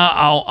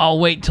 I'll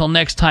wait till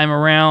next time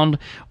around,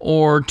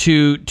 or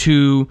to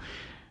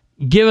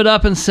give it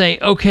up and say,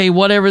 okay,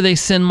 whatever they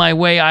send my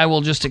way, I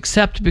will just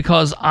accept,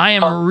 because I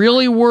am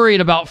really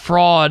worried about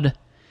fraud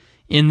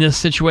in this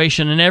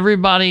situation, and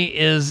everybody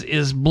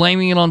is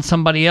blaming it on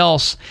somebody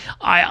else.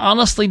 I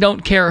honestly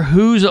don't care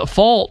who's at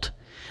fault.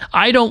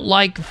 I don't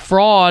like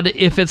fraud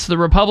if it's the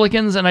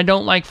Republicans, and I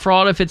don't like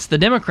fraud if it's the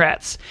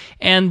Democrats.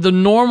 And the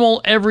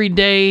normal,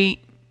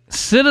 everyday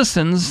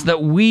citizens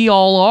that we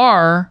all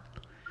are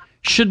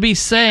should be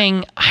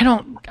saying, I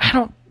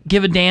don't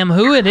give a damn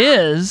who it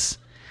is.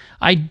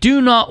 I do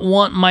not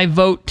want my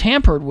vote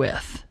tampered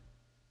with.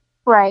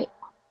 Right.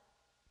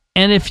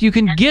 And if you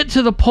can get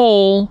to the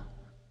poll.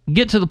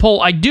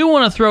 I do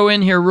want to throw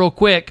in here real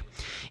quick,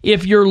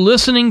 if you're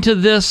listening to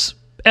this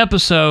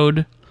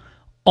episode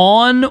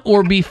on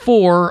or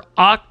before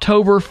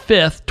October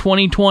 5th,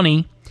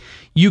 2020,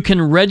 you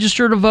can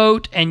register to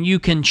vote, and you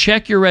can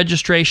check your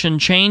registration,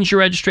 change your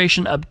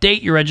registration,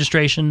 update your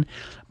registration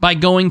by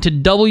going to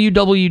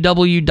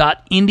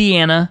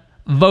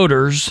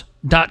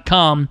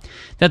www.indianavoters.com.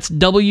 That's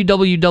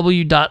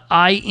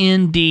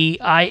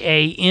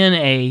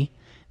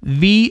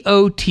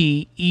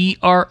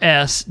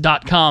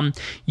www.indianavoters.com.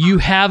 You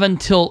have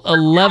until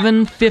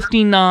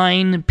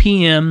 11:59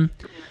 p.m.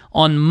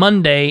 on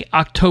Monday,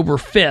 October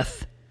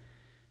 5th.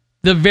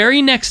 The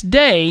very next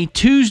day,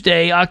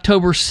 Tuesday,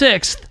 October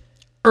 6th,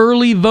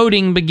 early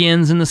voting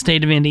begins in the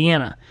state of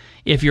Indiana.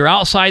 If you're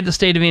outside the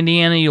state of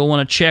Indiana, you'll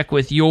want to check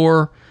with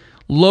your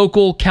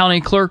local county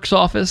clerk's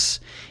office.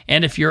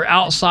 And if you're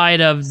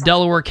outside of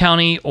Delaware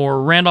County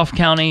or Randolph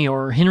County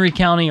or Henry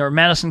County or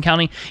Madison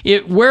County,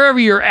 wherever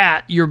you're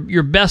at,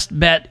 your best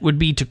bet would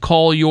be to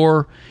call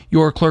your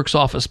clerk's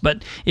office.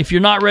 But if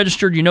you're not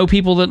registered, you know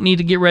people that need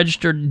to get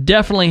registered,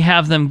 definitely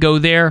have them go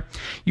there.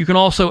 You can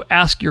also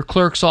ask your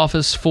clerk's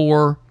office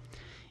for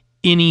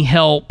any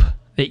help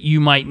that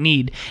you might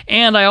need.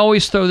 And I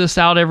always throw this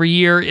out every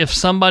year. If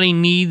somebody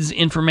needs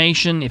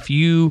information, if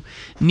you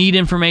need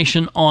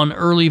information on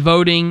early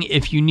voting,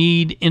 if you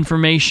need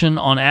information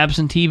on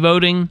absentee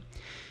voting,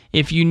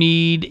 if you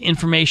need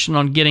information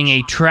on getting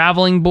a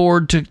traveling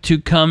board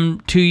to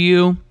come to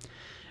you,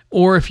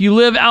 or if you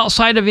live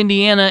outside of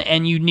Indiana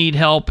and you need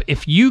help,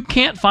 if you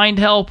can't find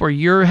help or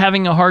you're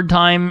having a hard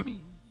time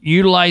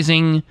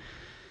utilizing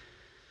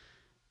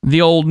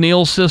the old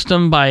Neil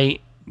system by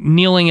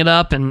kneeling it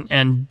up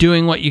and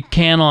doing what you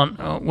can on...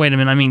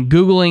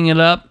 Googling it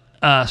up.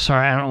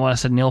 Sorry, I don't know what I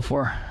said Neil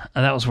for.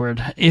 That was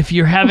weird. If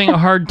you're having a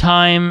hard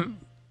time...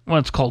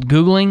 What's called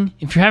Googling?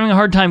 If you're having a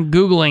hard time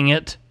Googling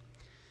it...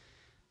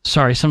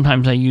 Sorry,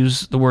 sometimes I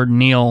use the word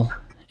Neil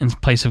in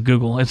place of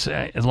Google. It's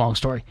a long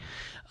story.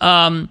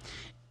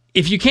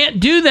 If you can't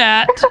do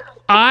that,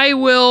 I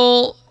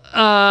will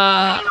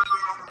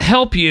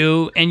help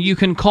you, and you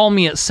can call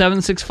me at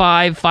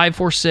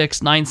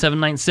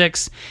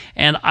 765-546-9796,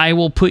 and I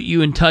will put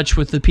you in touch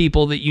with the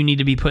people that you need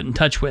to be put in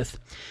touch with.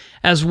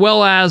 As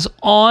well as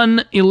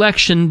on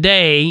Election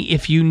Day,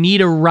 if you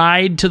need a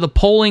ride to the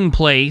polling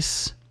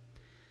place,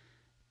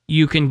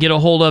 you can get a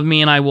hold of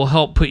me, and I will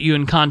help put you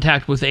in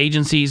contact with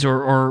agencies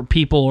or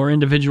people or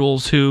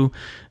individuals who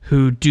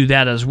do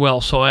that as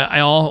well. So I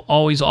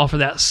always offer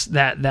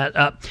that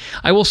up.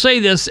 I will say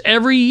this,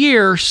 every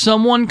year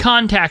someone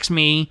contacts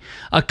me,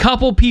 a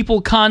couple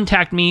people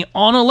contact me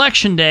on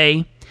Election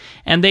Day,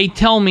 and they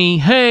tell me,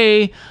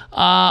 hey,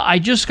 I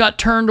just got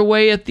turned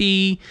away at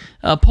the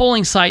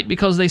polling site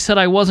because they said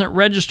I wasn't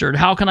registered.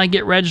 How can I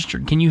get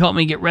registered? Can you help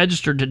me get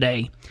registered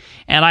today?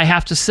 And I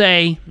have to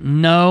say,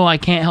 no, I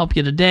can't help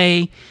you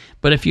today,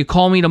 but if you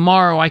call me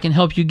tomorrow, I can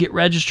help you get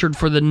registered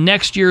for the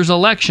next year's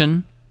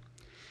election.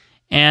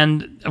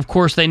 And, of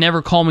course, they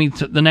never call me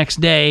the next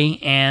day,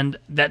 and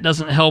that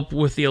doesn't help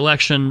with the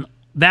election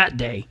that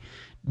day.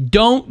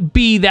 Don't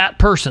be that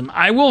person.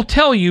 I will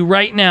tell you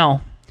right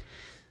now,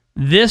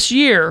 this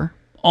year,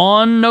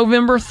 on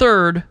November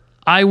 3rd,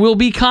 I will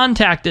be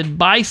contacted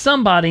by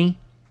somebody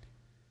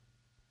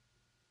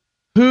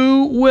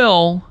who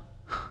will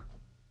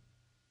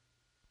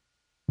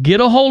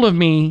get a hold of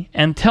me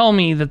and tell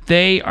me that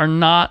they are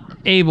not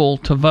able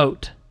to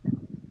vote.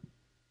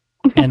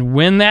 And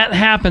when that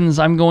happens,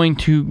 I'm going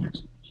to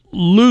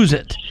lose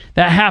it.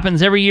 That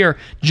happens every year.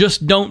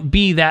 Just don't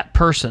be that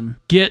person.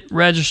 Get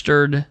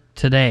registered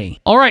today.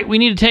 All right, we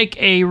need to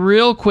take a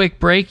real quick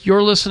break.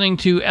 You're listening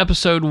to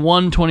episode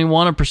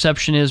 121 of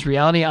Perception is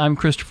Reality. I'm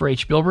Christopher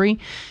H. Bilbrey.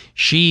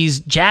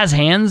 She's Jazz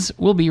Hands.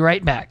 We'll be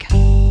right back.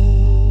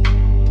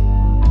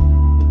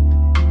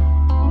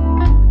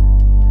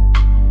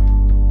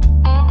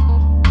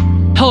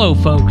 Hello,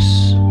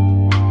 folks.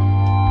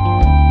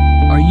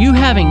 Are you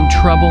having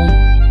trouble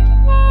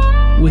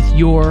with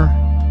your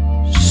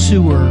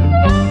sewer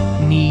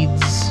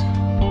needs?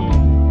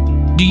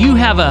 Do you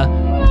have a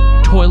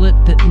toilet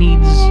that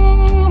needs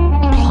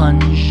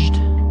plunged?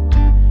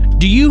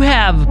 Do you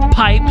have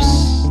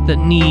pipes that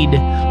need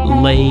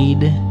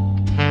laid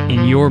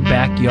in your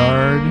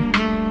backyard?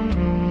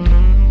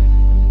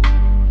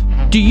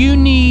 Do you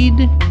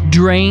need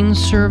drain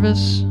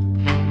service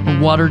or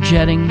water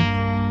jetting?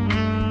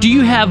 Do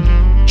you have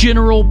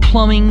general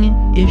plumbing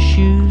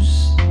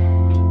issues?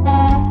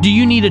 Do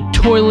you need a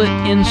toilet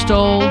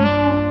installed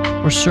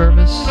or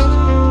serviced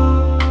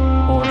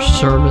or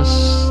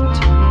serviced?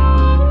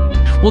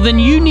 Well, then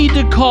you need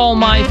to call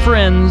my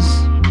friends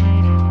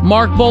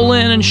Mark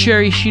Bolin and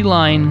Sherry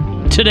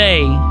Sheline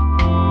today,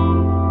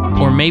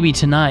 or maybe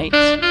tonight,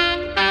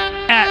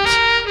 at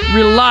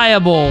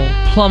Reliable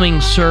Plumbing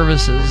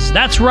Services.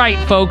 That's right,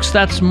 folks.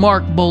 That's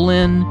Mark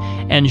Bolin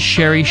and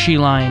Sherry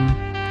Sheline.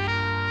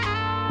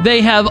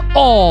 They have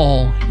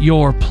all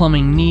your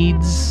plumbing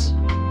needs,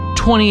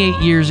 28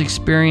 years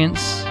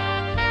experience,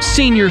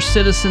 senior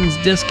citizens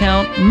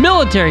discount,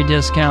 military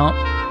discount,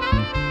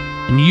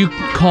 and you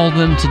can call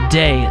them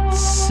today at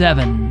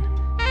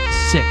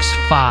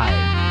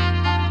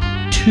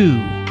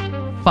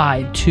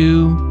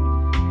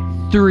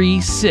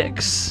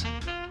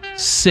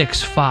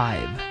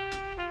 765-252-3665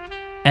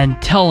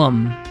 and tell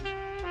them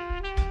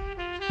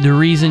the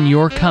reason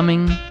you're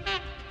coming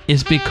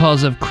is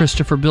because of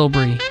Christopher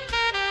Bilbrey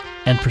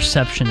and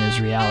Perception is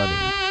Reality.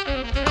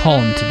 Call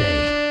him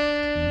today.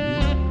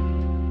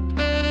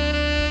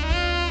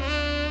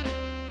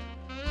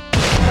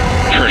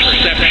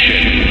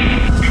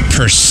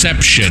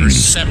 Perception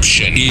is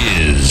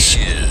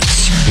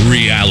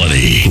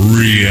reality.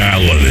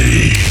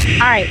 Reality.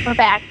 All right, we're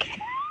back.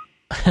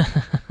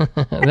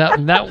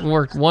 that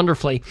worked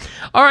wonderfully.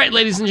 All right,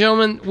 ladies and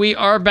gentlemen, we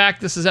are back.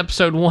 This is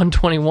episode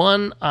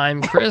 121.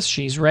 I'm Chris.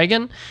 She's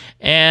Reagan.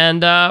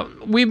 And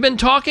we've been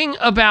talking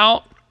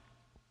about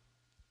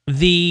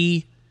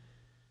the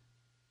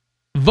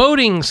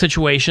voting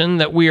situation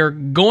that we are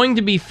going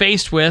to be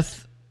faced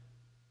with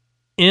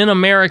in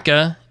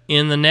America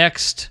in the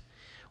next,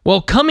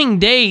 coming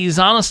days,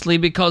 honestly,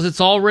 because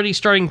it's already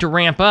starting to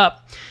ramp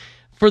up.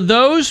 For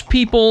those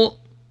people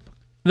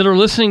that are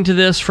listening to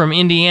this from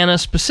Indiana,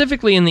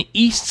 specifically in the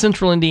East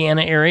Central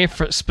Indiana area,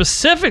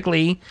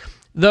 specifically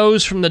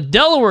those from the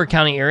Delaware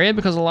County area,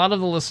 because a lot of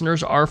the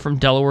listeners are from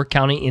Delaware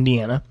County,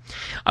 Indiana,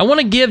 I want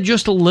to give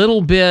just a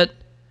little bit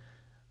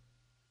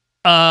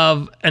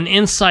of an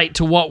insight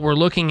to what we're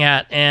looking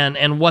at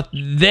and what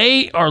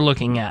they are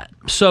looking at.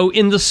 So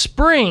in the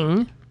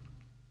spring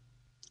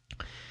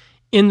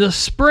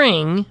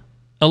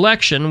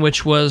election,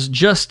 which was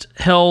just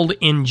held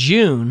in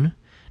June,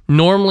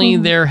 normally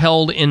they're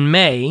held in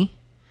May,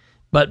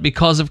 but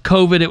because of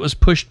COVID, it was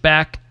pushed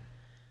back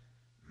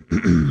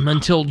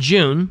until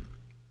June.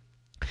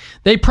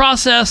 They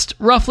processed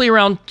roughly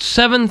around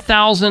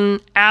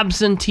 7,000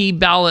 absentee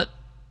ballot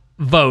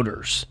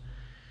voters.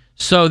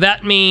 So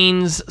that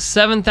means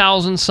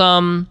 7,000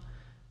 some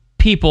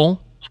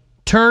people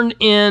turned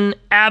in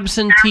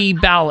absentee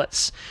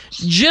ballots.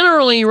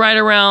 Generally right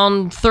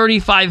around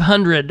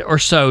 3,500 or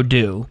so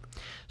do.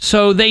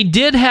 So they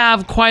did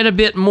have quite a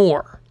bit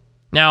more.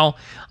 Now,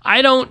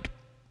 I don't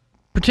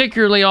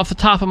particularly off the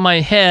top of my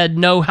head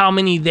know how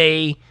many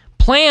they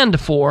planned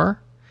for.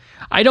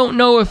 I don't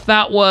know if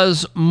that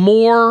was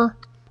more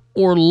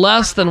or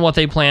less than what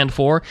they planned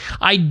for.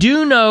 I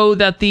do know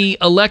that the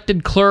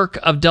elected clerk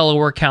of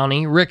Delaware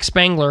County, Rick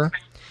Spangler,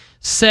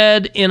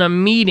 said in a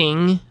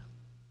meeting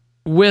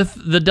with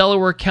the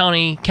Delaware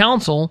County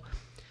Council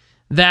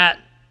that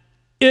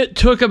it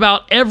took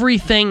about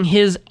everything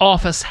his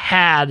office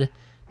had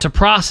to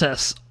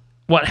process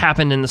what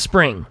happened in the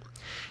spring.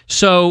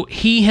 So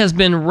he has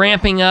been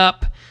ramping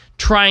up,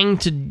 trying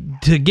to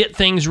get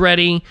things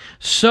ready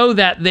so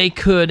that they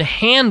could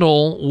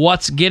handle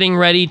what's getting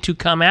ready to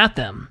come at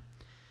them.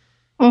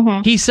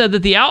 Mm-hmm. He said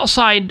that the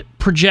outside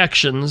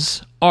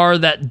projections are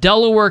that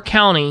Delaware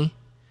County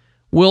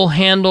will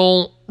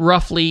handle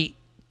roughly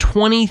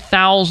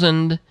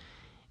 20,000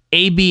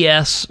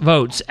 ABS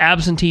votes,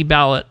 absentee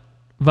ballot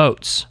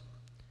votes.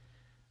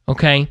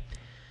 Okay?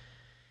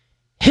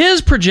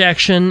 His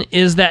projection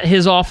is that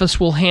his office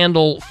will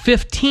handle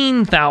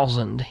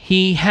 15,000.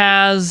 He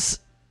has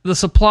the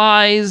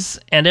supplies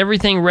and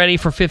everything ready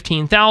for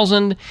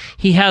 15,000.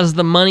 He has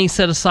the money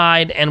set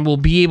aside and will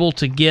be able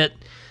to get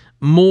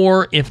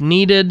more if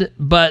needed,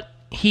 but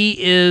he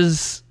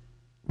is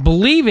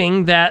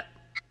believing that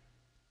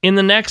in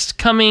the next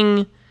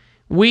coming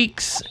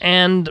weeks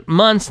and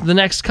months, the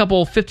next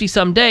couple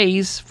 50-some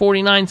days,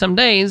 49-some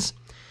days,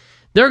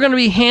 they're going to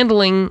be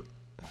handling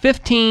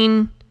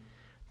 15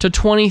 to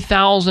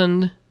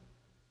 20,000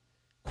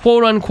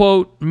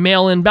 quote-unquote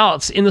mail-in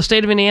ballots. In the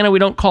state of Indiana, we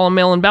don't call them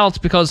mail-in ballots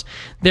because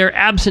they're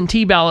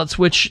absentee ballots,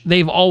 which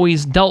they've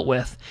always dealt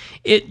with.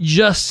 It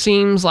just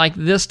seems like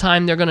this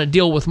time they're going to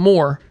deal with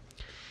more.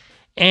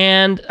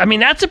 And, I mean,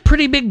 that's a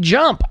pretty big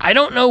jump. I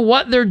don't know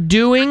what they're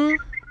doing,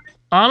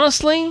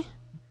 honestly.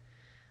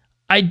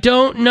 I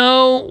don't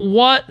know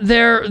what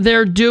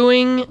they're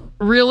doing,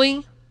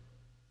 really.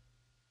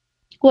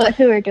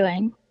 Who are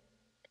doing?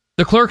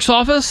 The clerk's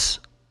office?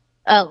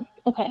 Oh,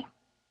 okay.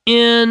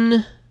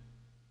 In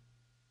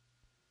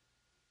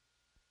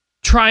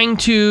trying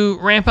to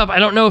ramp up. I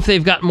don't know if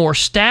they've got more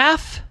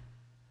staff.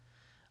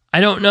 I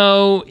don't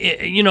know,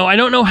 I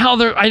don't know how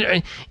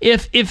they're...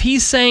 If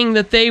he's saying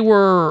that they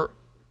were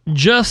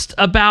just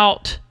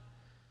about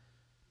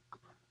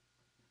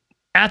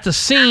at the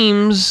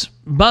seams,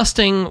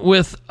 busting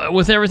with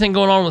everything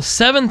going on with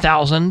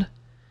 7,000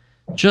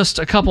 just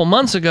a couple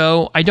months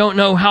ago, I don't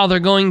know how they're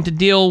going to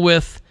deal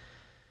with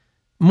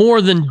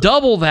more than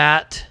double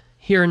that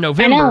here in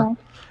November. I know.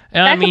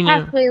 That could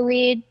possibly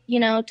lead,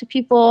 to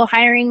people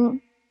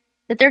hiring,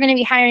 that they're going to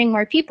be hiring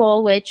more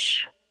people,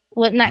 which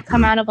wouldn't that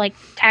come out of like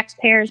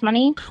taxpayers'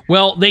 money?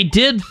 Well, they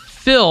did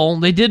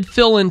fill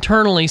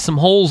internally some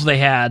holes they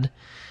had.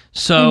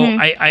 So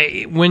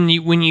I when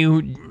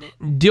you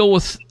deal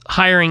with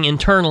hiring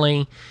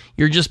internally,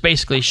 you're just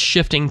basically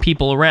shifting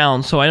people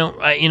around. So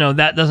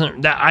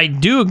I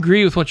do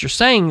agree with what you're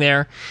saying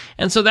there.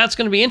 And so that's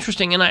going to be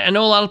interesting. And I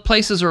know a lot of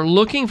places are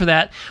looking for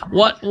that.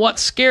 What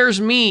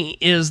scares me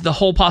is the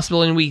whole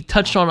possibility, and we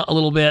touched on it a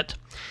little bit.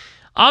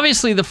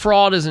 Obviously, the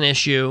fraud is an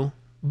issue,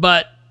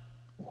 but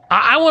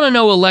I want to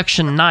know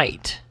election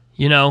night,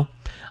 I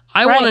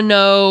want to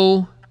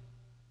know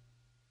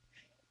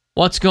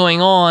what's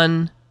going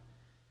on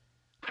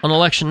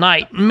election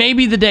night,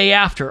 maybe the day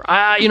after.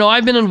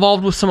 I've been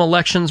involved with some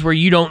elections where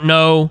you don't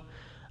know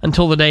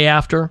until the day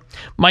after.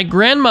 My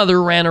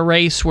grandmother ran a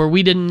race where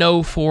we didn't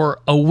know for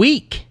a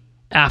week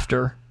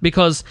after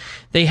because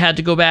they had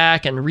to go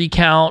back and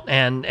recount,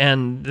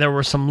 and there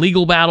were some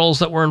legal battles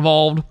that were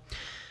involved.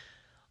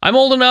 I'm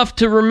old enough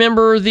to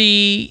remember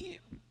the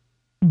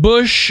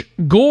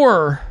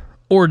Bush-Gore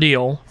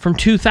ordeal from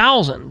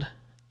 2000.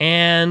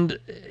 And,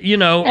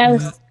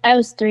 I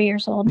was 3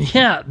 years old.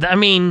 Yeah, I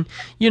mean,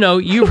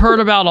 you've heard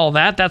about all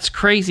that. That's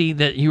crazy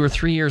that you were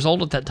 3 years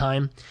old at that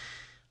time.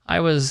 I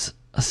was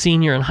a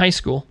senior in high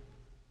school.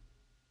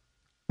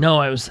 No,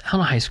 I was out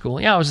of high school.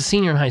 Yeah, I was a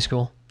senior in high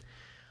school.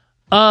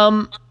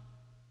 Wow.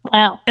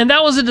 And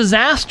that was a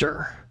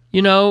disaster.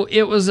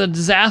 It was a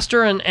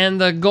disaster,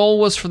 and the goal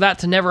was for that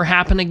to never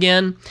happen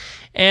again.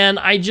 And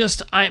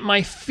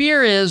my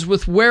fear is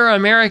with where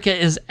America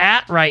is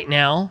at right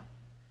now,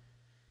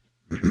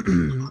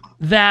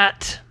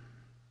 that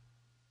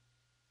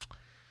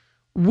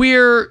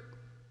we're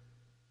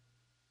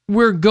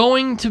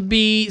going to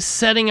be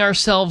setting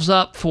ourselves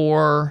up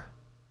for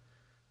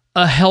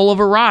a hell of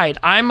a ride.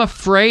 I'm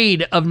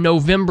afraid of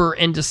November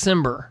and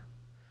December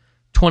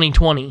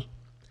 2020.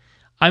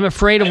 I'm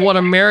afraid of what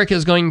America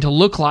is going to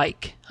look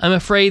like. I'm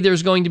afraid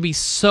there's going to be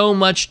so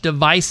much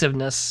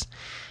divisiveness,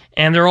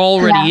 and there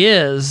already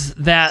is,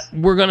 that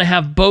we're going to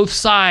have both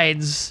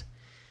sides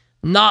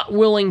not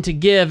willing to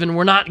give, and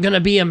we're not going to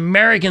be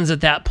Americans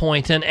at that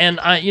point. And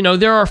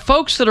there are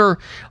folks that are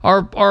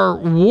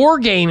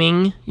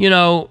wargaming.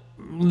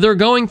 They're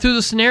going through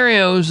the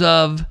scenarios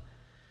of,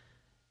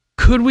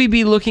 could we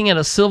be looking at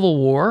a civil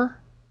war?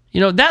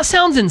 That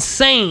sounds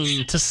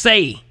insane to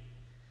say.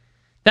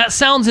 That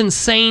sounds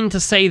insane to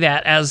say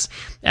that as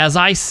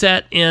I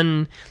sat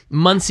in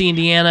Muncie,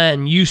 Indiana,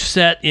 and you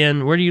sat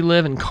in, where do you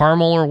live? In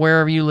Carmel or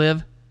wherever you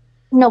live?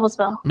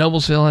 Noblesville.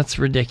 Noblesville, that's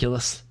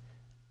ridiculous.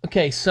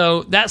 Okay,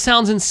 so that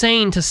sounds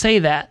insane to say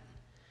that.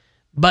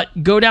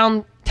 But go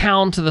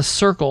downtown to the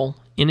Circle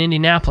in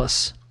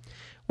Indianapolis,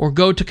 or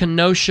go to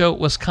Kenosha,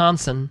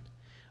 Wisconsin,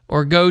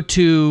 or go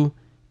to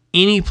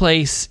any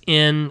place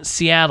in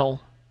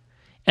Seattle,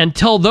 and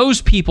tell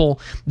those people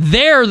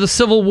there the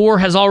Civil War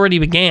has already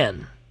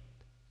began.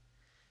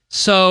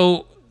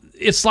 So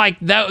it's like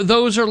that.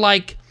 Those are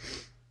like,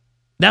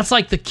 that's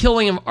like the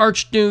killing of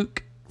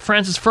Archduke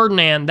Francis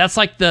Ferdinand. That's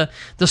like the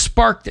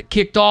spark that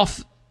kicked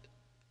off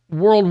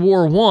World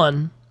War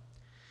I.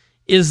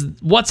 Is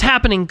what's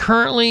happening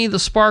currently the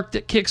spark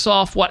that kicks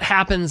off what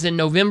happens in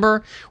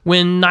November,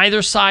 when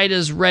neither side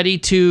is ready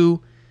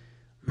to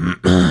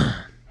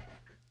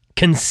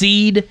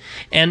concede,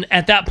 and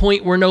at that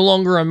point we're no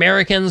longer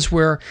Americans.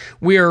 We're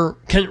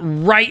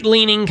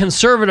right-leaning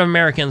conservative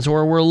Americans,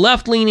 or we're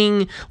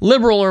left-leaning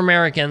liberal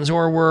Americans,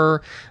 or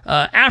we're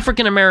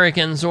African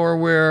Americans, or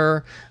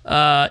we're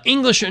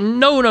English.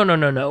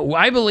 No.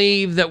 I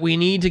believe that we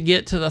need to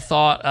get to the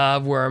thought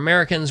of, we're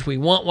Americans, we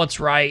want what's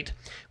right,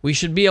 we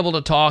should be able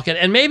to talk,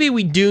 and maybe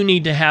we do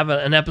need to have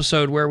an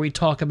episode where we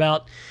talk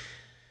about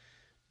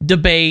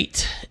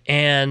debate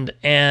and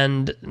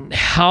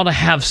how to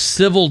have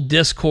civil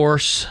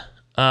discourse,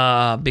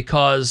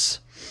 because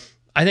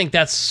I think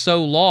that's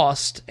so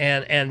lost,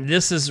 and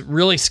this is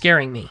really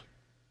scaring me.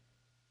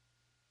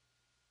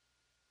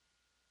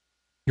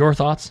 Your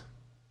thoughts?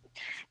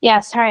 Yeah,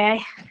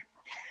 sorry,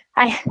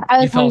 I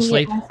was fell on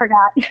asleep? mute and I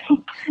forgot.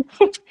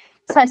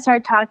 So I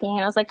started talking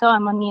and I was like, oh,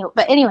 I'm on mute.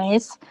 But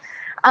anyways,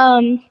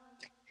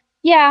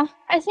 yeah,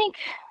 I think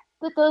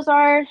that those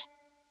are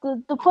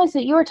the points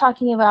that you were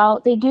talking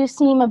about. They do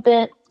seem a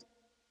bit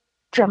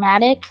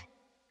dramatic,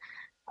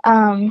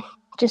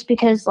 just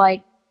because,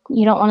 like,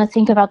 you don't want to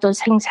think about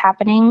those things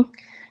happening.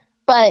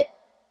 But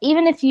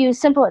even if you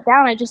simple it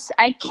down,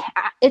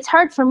 it's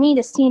hard for me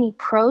to see any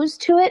pros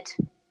to it.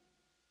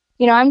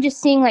 I'm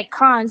just seeing like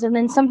cons, and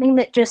then something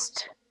that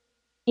just,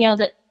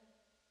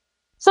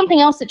 something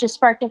else that just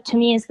sparked up to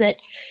me is that,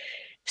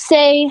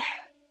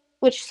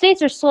 which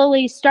states are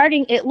slowly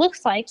starting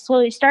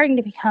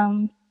to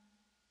become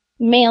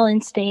mail-in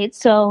states.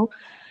 So,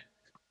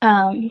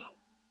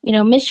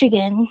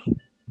 Michigan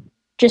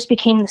just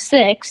became the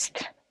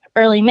 6th,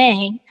 early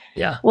May.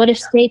 Yeah. What if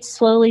states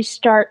slowly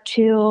start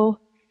to,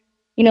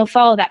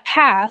 follow that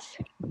path?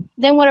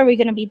 Then what are we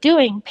going to be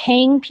doing?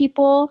 Paying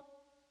people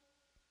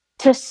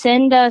to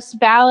send us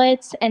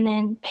ballots and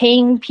then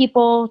paying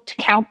people to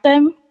count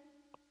them?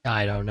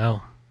 I don't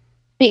know.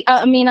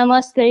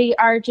 Unless they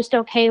are just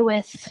okay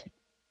with,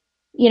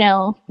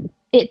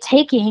 it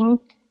taking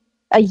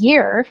a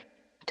year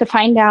to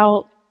find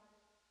out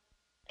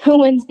who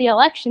wins the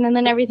election, and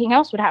then everything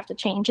else would have to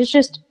change. It's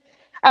just,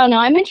 I don't know.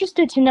 I'm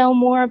interested to know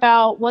more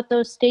about what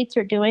those states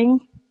are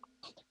doing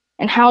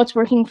and how it's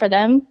working for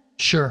them.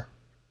 Sure.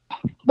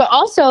 But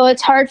also,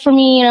 it's hard for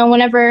me,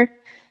 whenever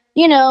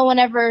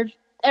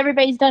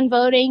everybody's done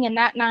voting, and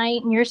that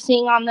night, and you're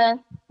seeing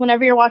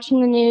whenever you're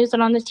watching the news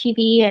and on the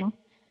TV, and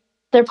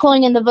they're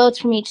pulling in the votes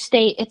from each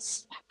state,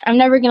 I'm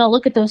never going to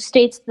look at those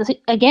states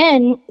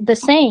the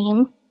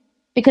same,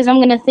 because I'm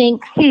going to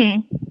think,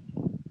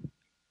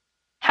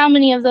 how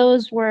many of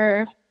those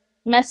were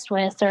messed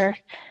with, or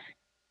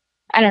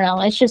I don't know.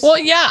 It's just... Well,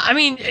 yeah,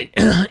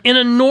 in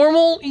a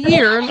normal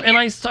year, and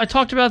I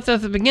talked about that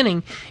at the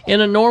beginning, in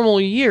a normal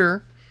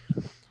year,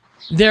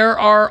 there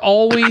are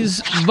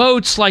always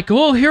votes like,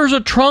 oh, here's a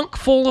trunk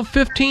full of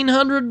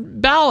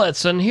 1,500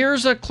 ballots, and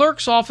here's a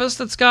clerk's office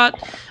that's got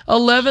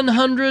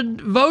 1,100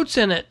 votes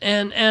in it,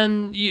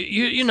 and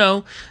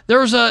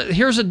here's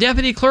a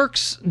deputy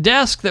clerk's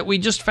desk that we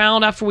just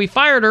found after we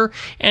fired her,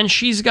 and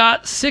she's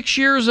got 6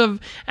 years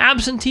of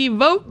absentee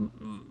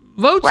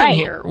votes in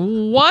here.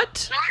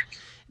 What?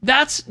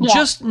 That's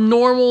just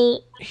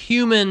normal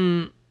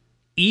human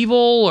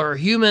evil or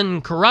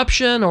human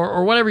corruption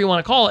or whatever you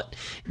want to call it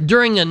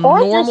during a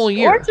normal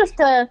year. Or just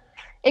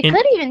it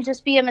could even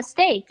just be a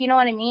mistake. You know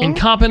what I mean?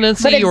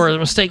 Incompetency or a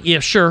mistake. Yeah,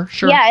 sure.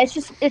 Yeah,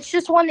 it's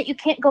just one that you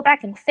can't go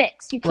back and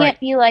fix. You can't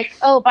be like,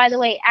 oh, by the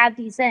way, add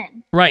these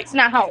in. Right. It's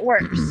not how it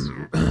works.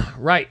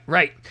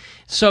 Right.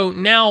 So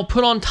now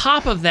put on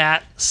top of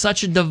that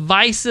such a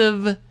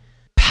divisive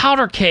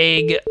powder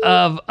keg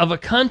of a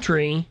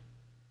country.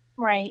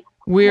 Right.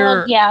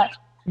 We're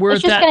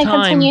it's just going to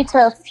continue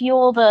to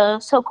fuel the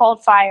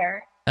so-called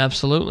fire.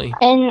 Absolutely.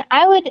 And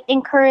I would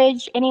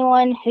encourage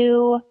anyone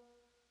who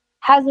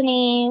has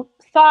any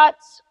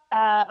thoughts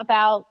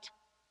about,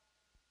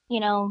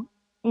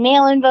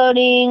 mail-in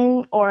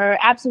voting or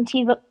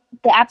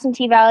the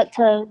absentee ballot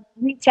to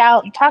reach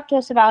out and talk to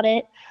us about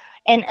it.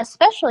 And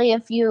especially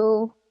if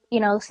you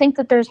think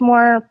that there's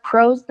more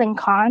pros than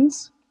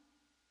cons.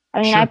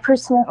 I mean, Sure. I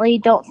personally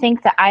don't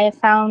think that I have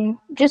found,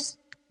 just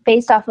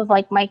based off of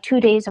my 2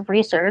 days of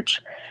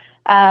research,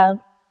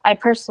 I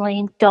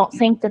personally don't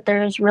think that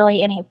there's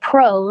really any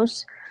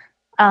pros,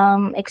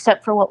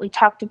 except for what we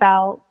talked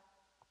about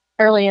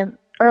earlier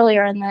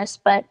in this,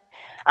 but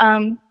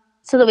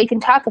so that we can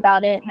talk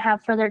about it and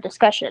have further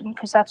discussion,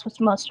 because that's what's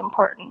most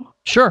important.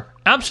 Sure,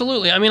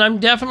 absolutely. I mean, I'm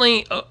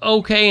definitely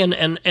okay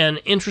and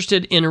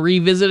interested in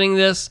revisiting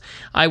this.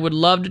 I would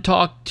love to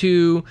talk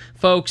to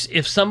folks.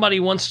 If somebody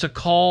wants to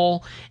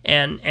call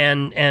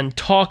and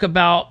talk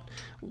about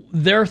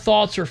their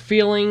thoughts or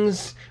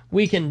feelings,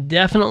 we can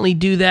definitely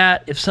do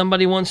that. If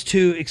somebody wants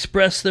to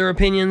express their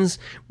opinions,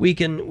 we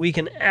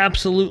can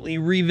absolutely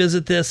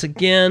revisit this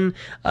again.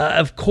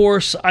 Of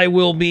course, I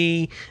will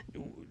be,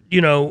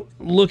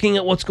 looking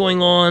at what's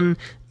going on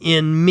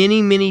in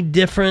many, many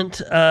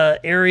different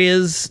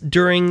areas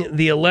during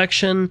the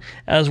election,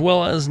 as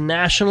well as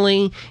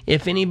nationally.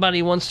 If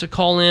anybody wants to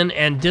call in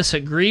and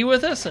disagree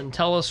with us and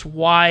tell us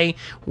why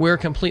we're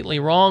completely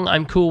wrong,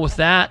 I'm cool with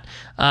that.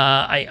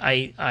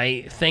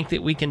 I think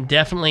that we can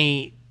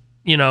definitely,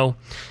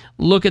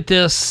 look at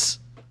this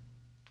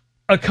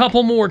a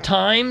couple more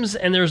times,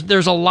 and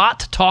there's a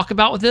lot to talk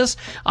about with this.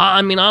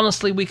 I mean,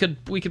 honestly, we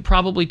could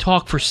probably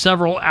talk for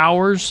several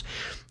hours.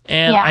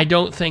 And I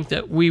don't think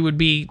that we would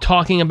be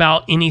talking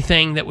about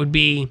anything that would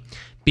be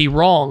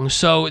wrong.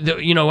 So,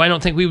 I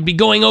don't think we would be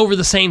going over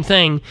the same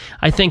thing.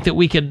 I think that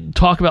we could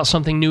talk about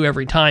something new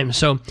every time.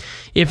 So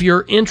if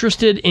you're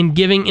interested in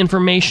giving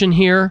information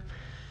here,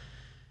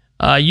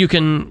 you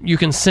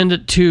can send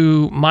it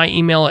to my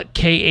email at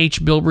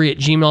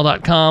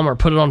khbilbrey@gmail.com, or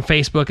put it on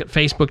Facebook at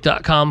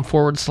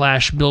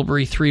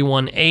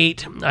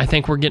facebook.com/Bilbrey318. I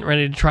think we're getting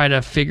ready to try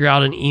to figure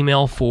out an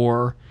email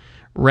for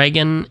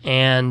Reagan,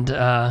 and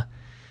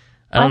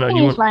I don't know. Do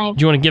you want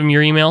to give them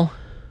your email?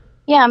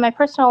 Yeah, my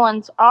personal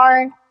ones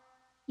are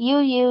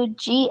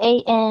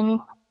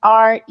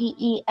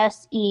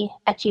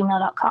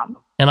uuganreese@gmail.com.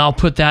 And I'll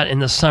put that in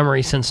the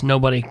summary, since no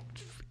way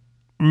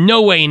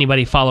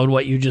anybody followed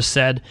what you just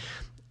said.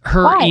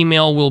 Her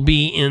email will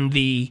be in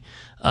the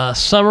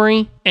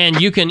summary, and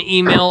you can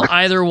email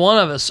either one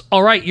of us.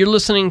 All right, you're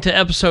listening to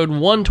episode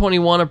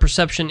 121 of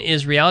Perception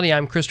is Reality.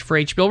 I'm Christopher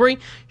H. Bilbrey.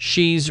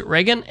 She's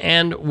Reagan,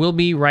 and we'll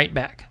be right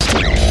back.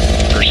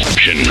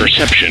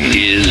 Perception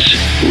is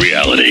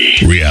reality.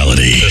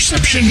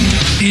 Perception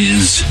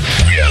is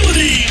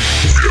reality.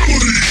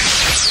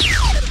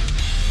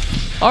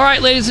 All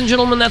right, ladies and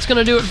gentlemen, that's going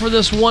to do it for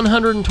this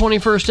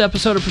 121st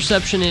episode of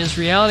Perception is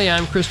Reality.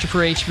 I'm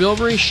Christopher H.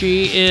 Bilbrey.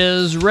 She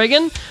is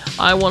Reagan.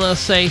 I want to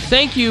say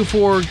thank you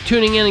for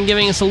tuning in and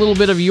giving us a little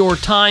bit of your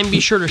time. Be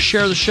sure to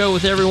share the show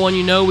with everyone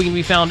you know. We can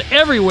be found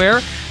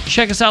everywhere.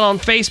 Check us out on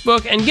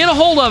Facebook and get a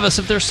hold of us.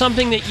 If there's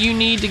something that you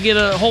need to get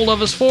a hold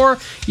of us for,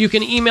 you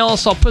can email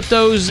us. I'll put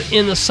those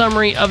in the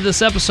summary of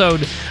this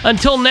episode.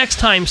 Until next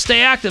time,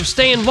 stay active,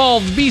 stay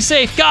involved, be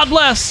safe, God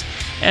bless,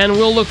 and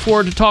we'll look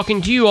forward to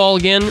talking to you all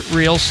again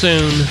real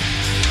soon.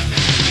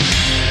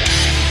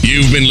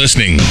 You've been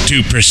listening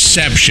to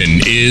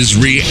Perception is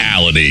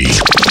Reality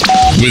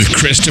with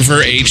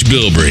Christopher H.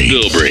 Bilbrey.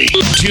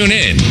 Tune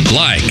in,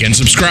 like, and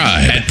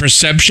subscribe at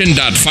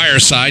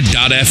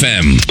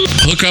perception.fireside.fm.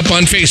 Hook up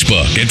on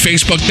Facebook at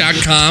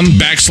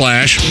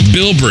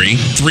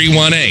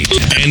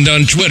facebook.com/Bilbrey318 and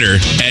on Twitter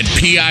at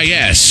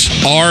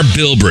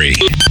PISRBilbrey.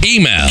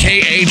 Email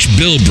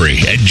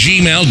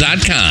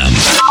khbilbrey@gmail.com.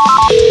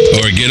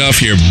 Or get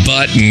off your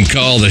butt and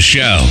call the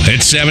show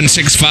at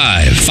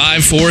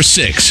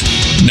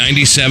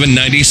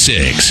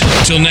 765-546-9796.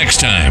 Till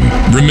next time,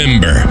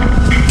 remember,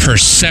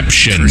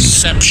 perception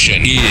is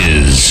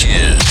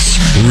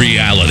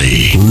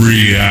reality.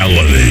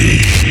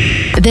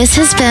 This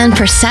has been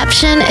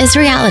Perception is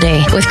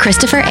Reality with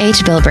Christopher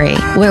H. Bilbrey,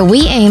 where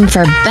we aim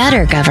for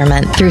better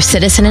government through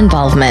citizen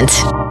involvement.